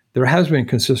that there has been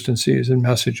consistencies in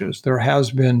messages. There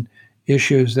has been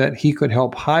issues that he could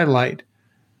help highlight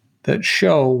that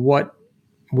show what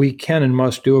we can and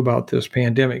must do about this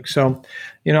pandemic. So,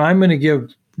 I'm going to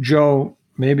give Joe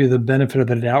maybe the benefit of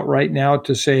the doubt right now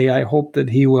to say I hope that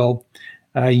he will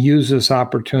use this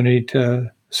opportunity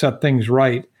to set things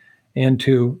right and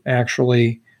to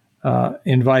actually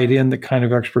invite in the kind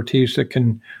of expertise that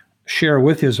can share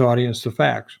with his audience the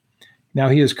facts. Now,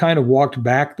 he has kind of walked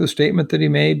back the statement that he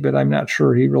made, but I'm not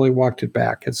sure he really walked it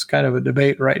back. It's kind of a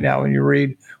debate right now when you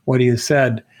read what he has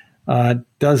said.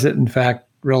 Does it, in fact,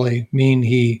 really mean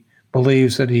he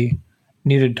believes that he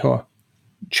needed to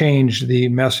change the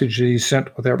message that he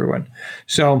sent with everyone?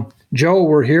 So, Joe,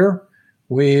 we're here.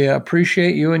 We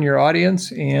appreciate you and your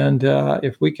audience. And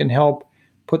if we can help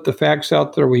put the facts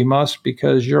out there, we must,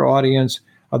 because your audience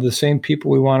are the same people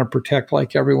we want to protect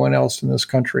like everyone else in this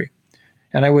country.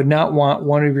 And I would not want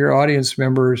one of your audience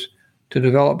members to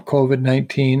develop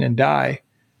COVID-19 and die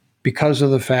because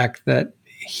of the fact that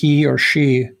he or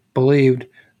she believed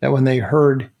that when they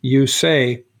heard you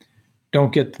say,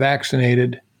 don't get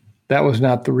vaccinated, that was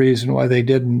not the reason why they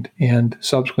didn't, and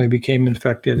subsequently became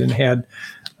infected and had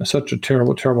such a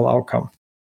terrible, terrible outcome.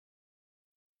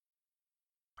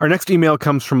 Our next email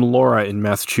comes from Laura in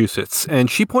Massachusetts,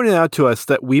 and she pointed out to us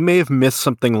that we may have missed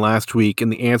something last week in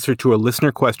the answer to a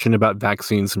listener question about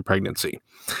vaccines and pregnancy.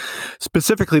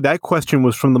 Specifically, that question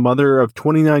was from the mother of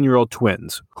 29-year-old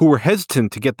twins who were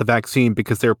hesitant to get the vaccine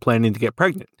because they were planning to get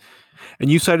pregnant.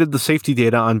 And you cited the safety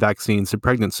data on vaccines and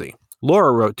pregnancy.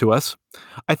 Laura wrote to us,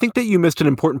 I think that you missed an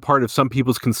important part of some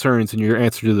people's concerns in your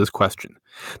answer to this question.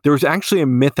 There was actually a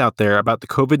myth out there about the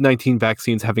COVID-19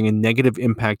 vaccines having a negative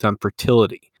impact on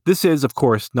fertility. This is, of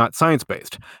course, not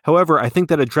science-based. However, I think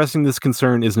that addressing this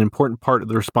concern is an important part of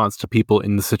the response to people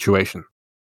in this situation.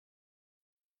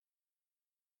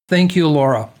 Thank you,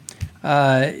 Laura.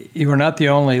 You were not the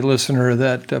only listener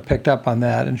that picked up on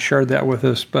that and shared that with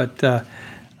us, but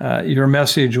your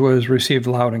message was received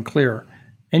loud and clear.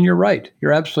 And you're right.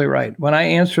 You're absolutely right. When I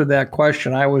answered that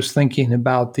question, I was thinking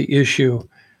about the issue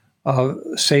of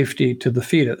safety to the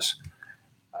fetus.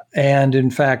 And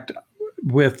in fact,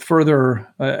 with further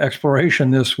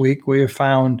exploration this week, we have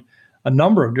found a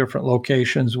number of different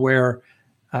locations where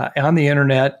on the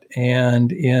internet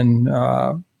and in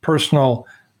personal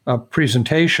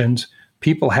presentations,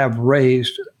 people have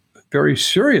raised very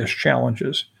serious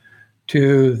challenges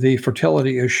to the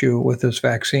fertility issue with this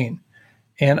vaccine.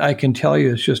 And I can tell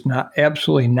you it's just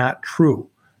absolutely not true.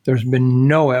 There's been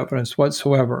no evidence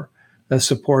whatsoever that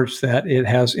supports that it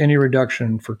has any reduction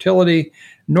in fertility,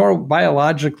 nor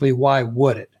biologically, why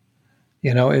would it?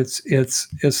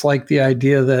 It's like the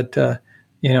idea that,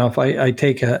 if I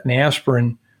take an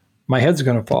aspirin, my head's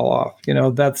going to fall off.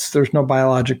 There's no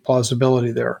biologic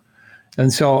plausibility there.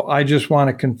 And so I just want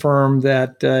to confirm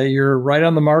that you're right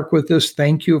on the mark with this.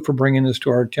 Thank you for bringing this to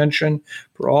our attention.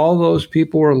 For all those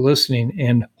people who are listening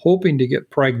and hoping to get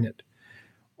pregnant,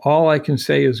 all I can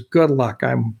say is good luck.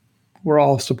 We're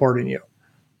all supporting you.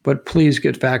 But please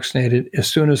get vaccinated as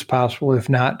soon as possible, if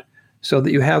not, so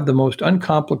that you have the most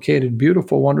uncomplicated,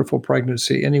 beautiful, wonderful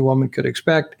pregnancy any woman could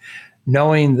expect,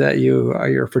 knowing that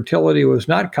your fertility was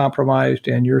not compromised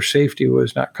and your safety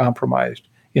was not compromised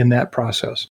in that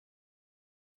process.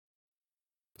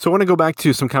 So I want to go back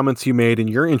to some comments you made in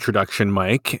your introduction,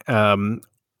 Mike.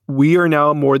 We are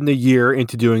now more than a year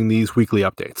into doing these weekly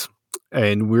updates,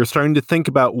 and we're starting to think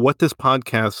about what this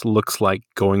podcast looks like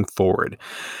going forward.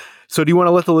 So do you want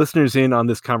to let the listeners in on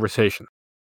this conversation?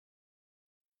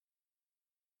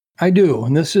 I do,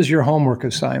 and this is your homework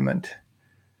assignment.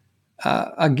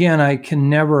 Again, I can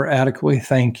never adequately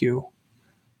thank you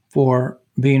for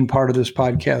being part of this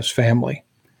podcast family.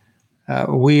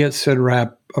 We at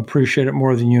CIDRAP appreciate it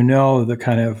more than you know. The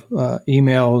kind of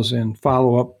emails and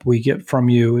follow-up we get from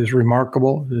you is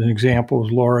remarkable. An example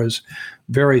is Laura's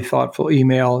very thoughtful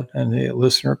email and the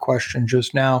listener question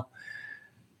just now.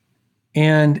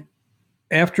 And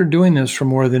after doing this for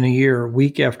more than a year,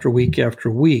 week after week after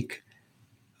week,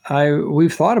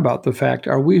 we've thought about the fact,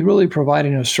 are we really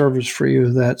providing a service for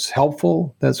you that's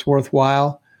helpful, that's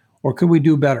worthwhile, or could we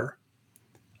do better?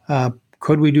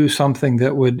 Could we do something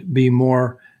that would be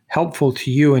more helpful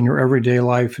to you in your everyday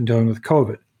life in dealing with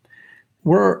COVID?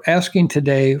 We're asking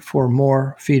today for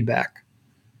more feedback.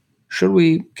 Should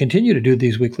we continue to do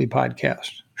these weekly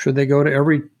podcasts? Should they go to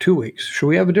every 2 weeks? Should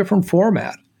we have a different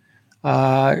format?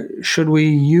 Should we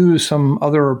use some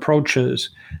other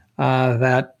approaches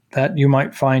that you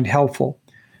might find helpful?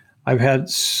 I've had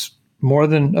more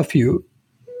than a few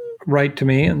write to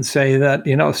me and say that,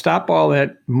 stop all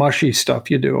that mushy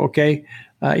stuff you do, okay?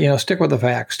 Stick with the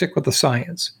facts, stick with the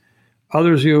science.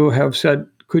 Others of you have said,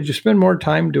 could you spend more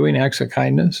time doing acts of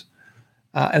kindness?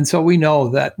 And so we know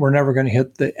that we're never going to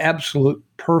hit the absolute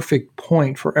perfect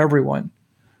point for everyone.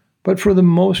 But for the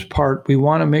most part, we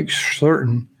want to make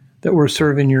certain that we're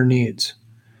serving your needs.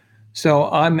 So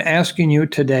I'm asking you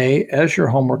today, as your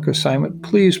homework assignment,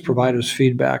 please provide us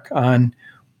feedback on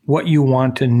what you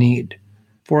want and need.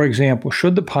 For example,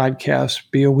 should the podcast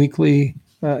be a weekly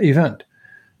event?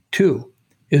 2,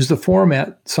 is the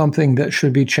format something that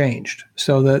should be changed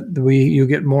so that you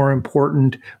get more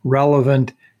important,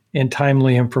 relevant, and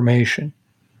timely information?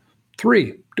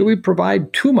 3, do we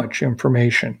provide too much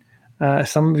information?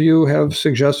 Some of you have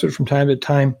suggested from time to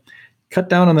time, cut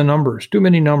down on the numbers, too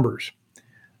many numbers.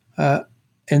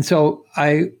 And so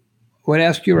I would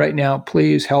ask you right now,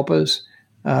 please help us.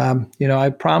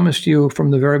 I promised you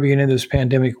from the very beginning of this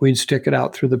pandemic, we'd stick it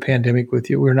out through the pandemic with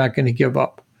you. We're not going to give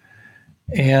up.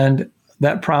 And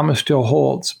that promise still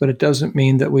holds, but it doesn't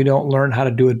mean that we don't learn how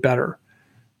to do it better.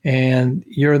 And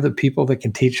you're the people that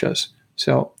can teach us.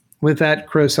 So with that,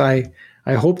 Chris, I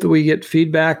hope that we get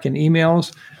feedback and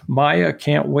emails. Maya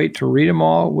can't wait to read them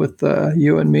all with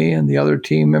you and me and the other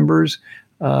team members.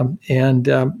 And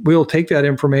we'll take that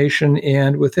information,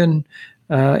 and within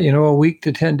a week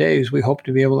to 10 days, we hope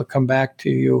to be able to come back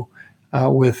to you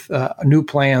with new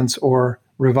plans or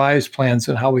revised plans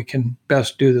on how we can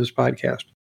best do this podcast.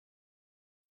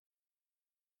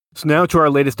 So now to our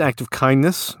latest act of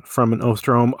kindness from an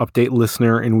Osterholm Update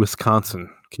listener in Wisconsin.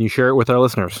 Can you share it with our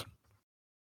listeners?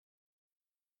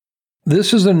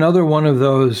 This is another one of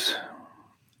those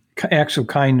acts of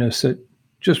kindness that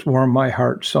just warm my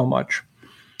heart so much.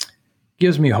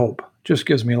 Gives me hope, just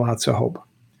gives me lots of hope.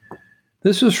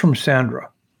 This is from Sandra.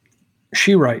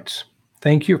 She writes,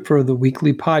 "Thank you for the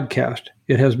weekly podcast.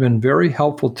 It has been very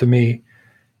helpful to me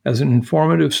as an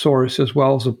informative source as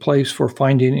well as a place for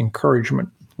finding encouragement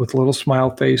with a little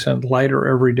smile face and lighter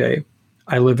every day.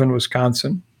 I live in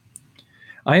Wisconsin.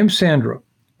 I am Sandra,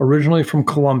 originally from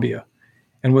Colombia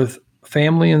and with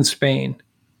family in Spain,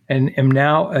 and am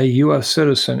now a U.S.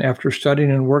 citizen after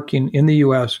studying and working in the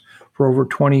U.S. for over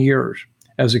 20 years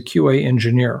as a QA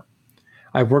engineer.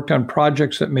 I've worked on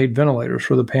projects that made ventilators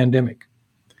for the pandemic.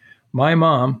 My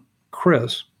mom,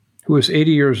 Chris, who is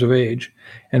 80 years of age,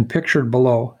 and pictured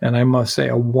below, and I must say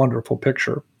a wonderful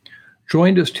picture,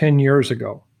 joined us 10 years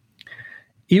ago.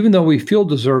 Even though we feel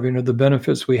deserving of the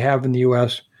benefits we have in the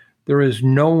U.S., there is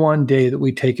no one day that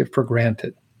we take it for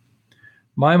granted.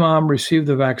 My mom received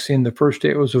the vaccine the first day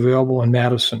it was available in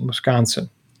Madison, Wisconsin.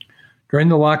 During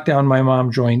the lockdown, my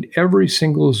mom joined every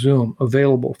single Zoom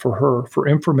available for her for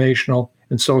informational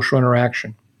and social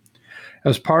interaction.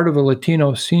 As part of a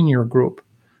Latino senior group,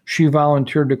 she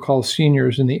volunteered to call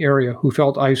seniors in the area who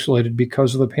felt isolated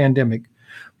because of the pandemic,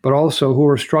 but also who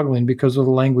were struggling because of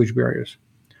the language barriers.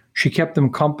 She kept them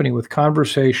company with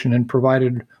conversation and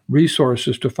provided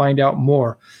resources to find out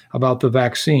more about the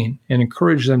vaccine and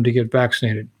encouraged them to get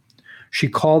vaccinated. She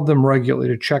called them regularly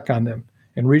to check on them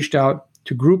and reached out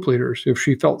to group leaders if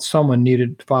she felt someone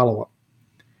needed follow-up.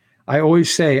 I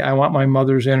always say I want my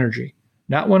mother's energy,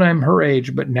 not when I'm her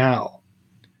age, but now.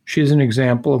 She's an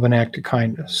example of an act of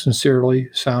kindness. Sincerely,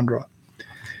 Sandra."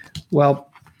 Well,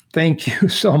 thank you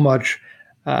so much.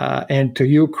 And to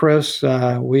you, Chris,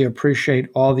 we appreciate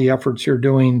all the efforts you're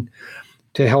doing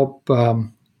to help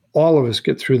all of us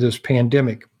get through this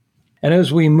pandemic. And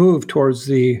as we move towards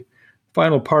the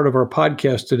final part of our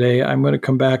podcast today, I'm going to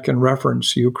come back and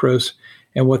reference you, Chris,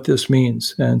 and what this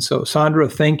means. And so, Sandra,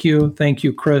 thank you. Thank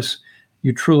you, Chris.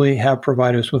 You truly have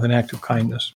provided us with an act of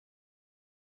kindness.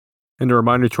 And a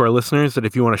reminder to our listeners that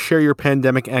if you want to share your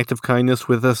pandemic act of kindness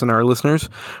with us and our listeners,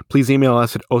 please email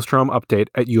us at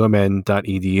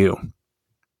osterholmupdate@umn.edu.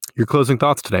 Your closing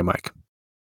thoughts today, Mike.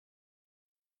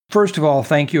 First of all,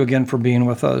 thank you again for being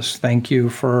with us. Thank you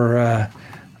for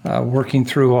working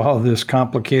through all of this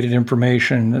complicated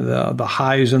information, the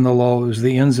highs and the lows,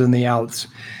 the ins and the outs.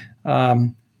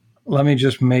 Let me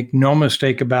just make no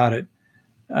mistake about it.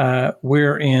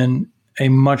 We're in a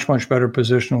much, much better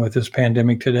position with this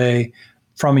pandemic today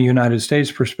from a United States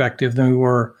perspective than we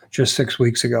were just 6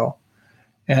 weeks ago.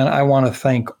 And I want to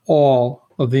thank all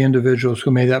of the individuals who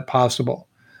made that possible.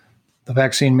 The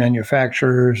vaccine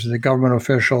manufacturers, the government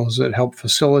officials that helped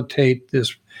facilitate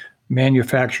this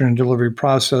manufacturing and delivery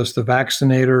process, the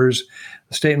vaccinators,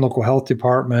 the state and local health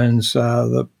departments,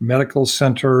 the medical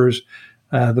centers,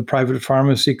 the private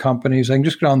pharmacy companies. I can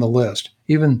just go down the list.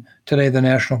 Even today, the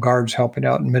National Guard's helping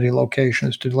out in many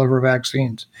locations to deliver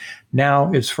vaccines. Now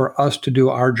it's for us to do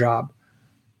our job.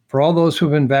 For all those who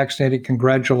have been vaccinated,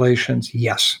 congratulations,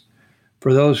 yes.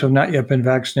 For those who have not yet been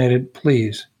vaccinated,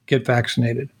 please get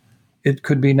vaccinated. It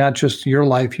could be not just your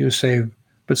life you save,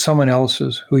 but someone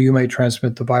else's who you may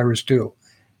transmit the virus to.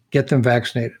 Get them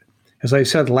vaccinated. As I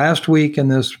said last week in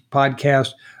this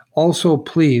podcast, also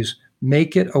please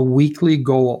make it a weekly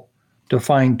goal to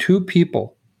find 2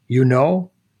 people you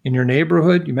know in your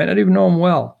neighborhood, you might not even know them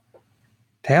well,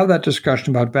 to have that discussion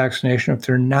about vaccination. If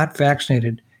they're not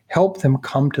vaccinated, help them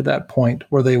come to that point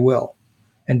where they will,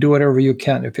 and do whatever you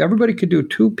can. If everybody could do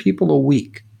 2 people a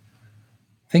week,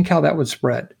 think how that would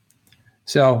spread.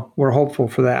 So we're hopeful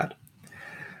for that.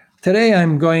 Today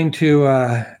I'm going to,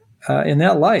 in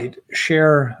that light,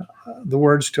 share the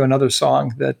words to another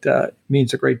song that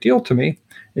means a great deal to me.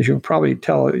 As you'll probably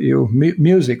tell,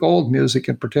 music, old music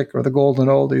in particular, the golden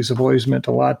oldies have always meant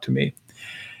a lot to me.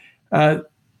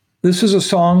 This is a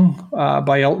song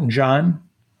by Elton John,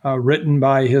 written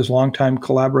by his longtime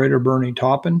collaborator, Bernie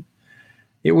Taupin.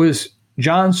 It was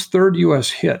John's 3rd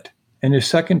U.S. hit and his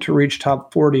 2nd to reach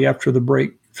top 40 after the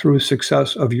breakthrough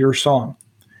success of Your Song.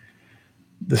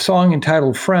 The song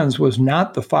entitled Friends was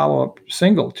not the follow-up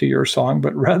single to Your Song,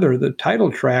 but rather the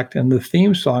title track and the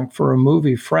theme song for a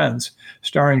movie, Friends,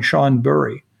 starring Sean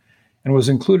Burry, and was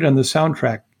included on the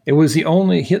soundtrack. It was the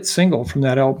only hit single from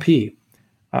that LP.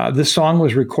 This song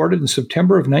was recorded in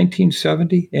September of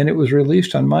 1970, and it was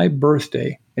released on my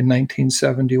birthday in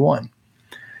 1971.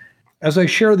 As I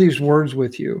share these words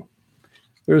with you,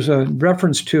 there's a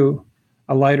reference to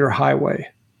a lighter highway.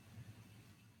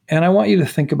 And I want you to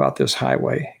think about this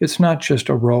highway. It's not just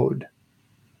a road.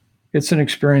 It's an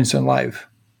experience in life.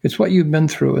 It's what you've been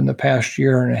through in the past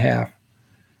year and a half.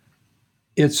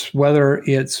 It's whether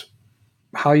it's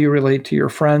how you relate to your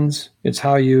friends. It's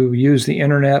how you use the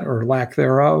internet or lack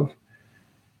thereof.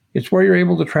 It's where you're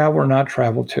able to travel or not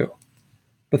travel to.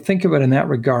 But think of it in that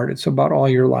regard. It's about all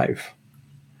your life.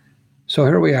 So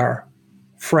here we are,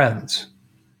 Friends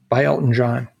by Elton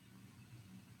John.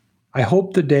 I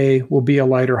hope the day will be a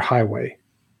lighter highway,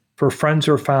 for friends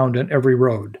are found in every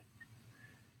road.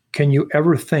 Can you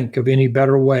ever think of any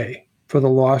better way for the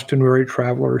lost and weary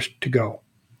travelers to go?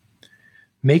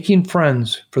 Making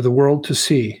friends for the world to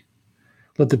see.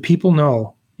 Let the people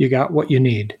know you got what you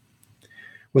need.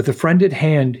 With a friend at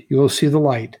hand, you will see the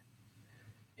light.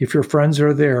 If your friends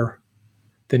are there,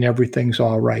 then everything's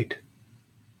all right.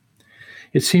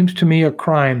 It seems to me a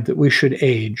crime that we should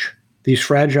age. These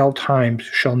fragile times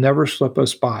shall never slip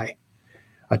us by,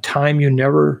 a time you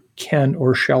never can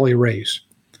or shall erase,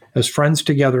 as friends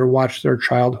together watch their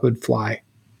childhood fly.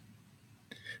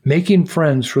 Making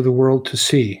friends for the world to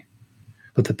see.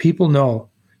 Let the people know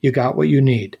you got what you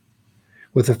need.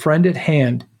 With a friend at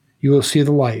hand, you will see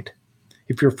the light.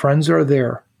 If your friends are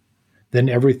there, then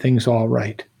everything's all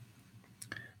right.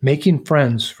 Making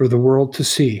friends for the world to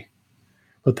see.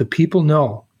 Let the people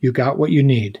know you got what you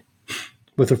need.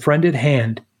 With a friend at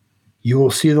hand, you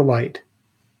will see the light.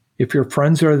 If your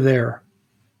friends are there,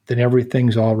 then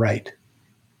everything's all right.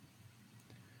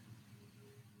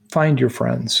 Find your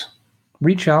friends.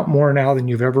 Reach out more now than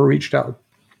you've ever reached out.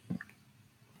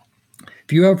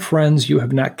 If you have friends you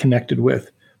have not connected with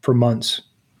for months,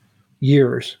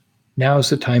 years, now is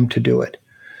the time to do it.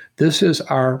 This is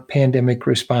our pandemic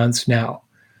response now.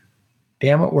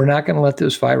 Damn it, we're not going to let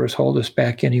this virus hold us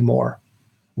back anymore.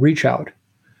 Reach out.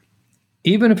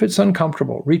 Even if it's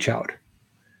uncomfortable, reach out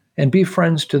and be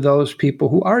friends to those people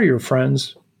who are your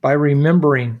friends by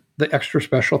remembering the extra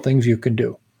special things you can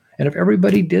do. And if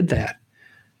everybody did that,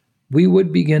 we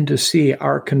would begin to see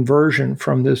our conversion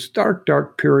from this dark,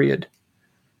 dark period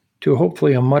to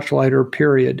hopefully a much lighter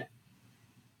period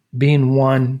being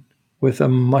one with a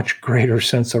much greater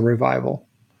sense of revival.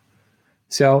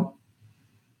 So,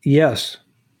 yes,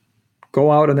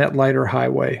 go out on that lighter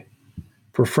highway.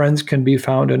 For friends can be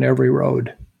found on every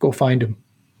road. Go find them.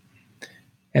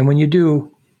 And when you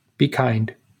do, be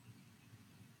kind.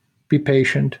 Be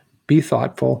patient. Be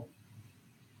thoughtful.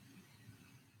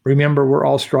 Remember, we're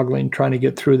all struggling, trying to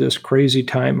get through this crazy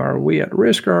time. Are we at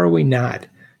risk or are we not?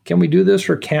 Can we do this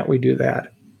or can't we do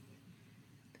that?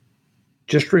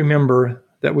 Just remember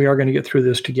that we are going to get through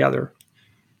this together.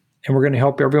 And we're going to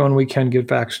help everyone we can get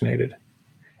vaccinated.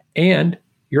 And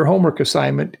your homework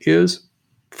assignment is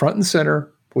front and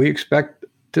center. We expect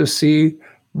to see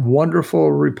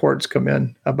wonderful reports come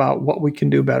in about what we can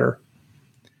do better.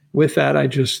 With that, I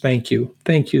just thank you.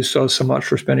 Thank you so much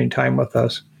for spending time with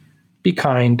us. Be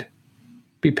kind,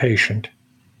 be patient,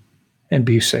 and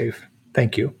be safe.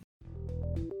 Thank you.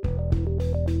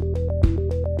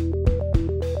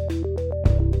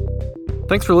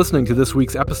 Thanks for listening to this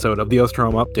week's episode of the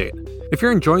Osterholm Update. If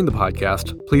you're enjoying the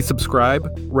podcast, please subscribe,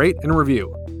 rate, and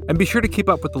review. And be sure to keep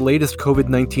up with the latest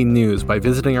COVID-19 news by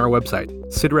visiting our website,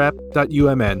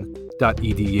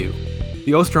 cidrap.umn.edu.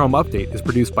 The Osterholm Update is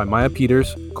produced by Maya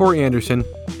Peters, Corey Anderson,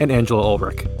 and Angela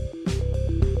Ulrich.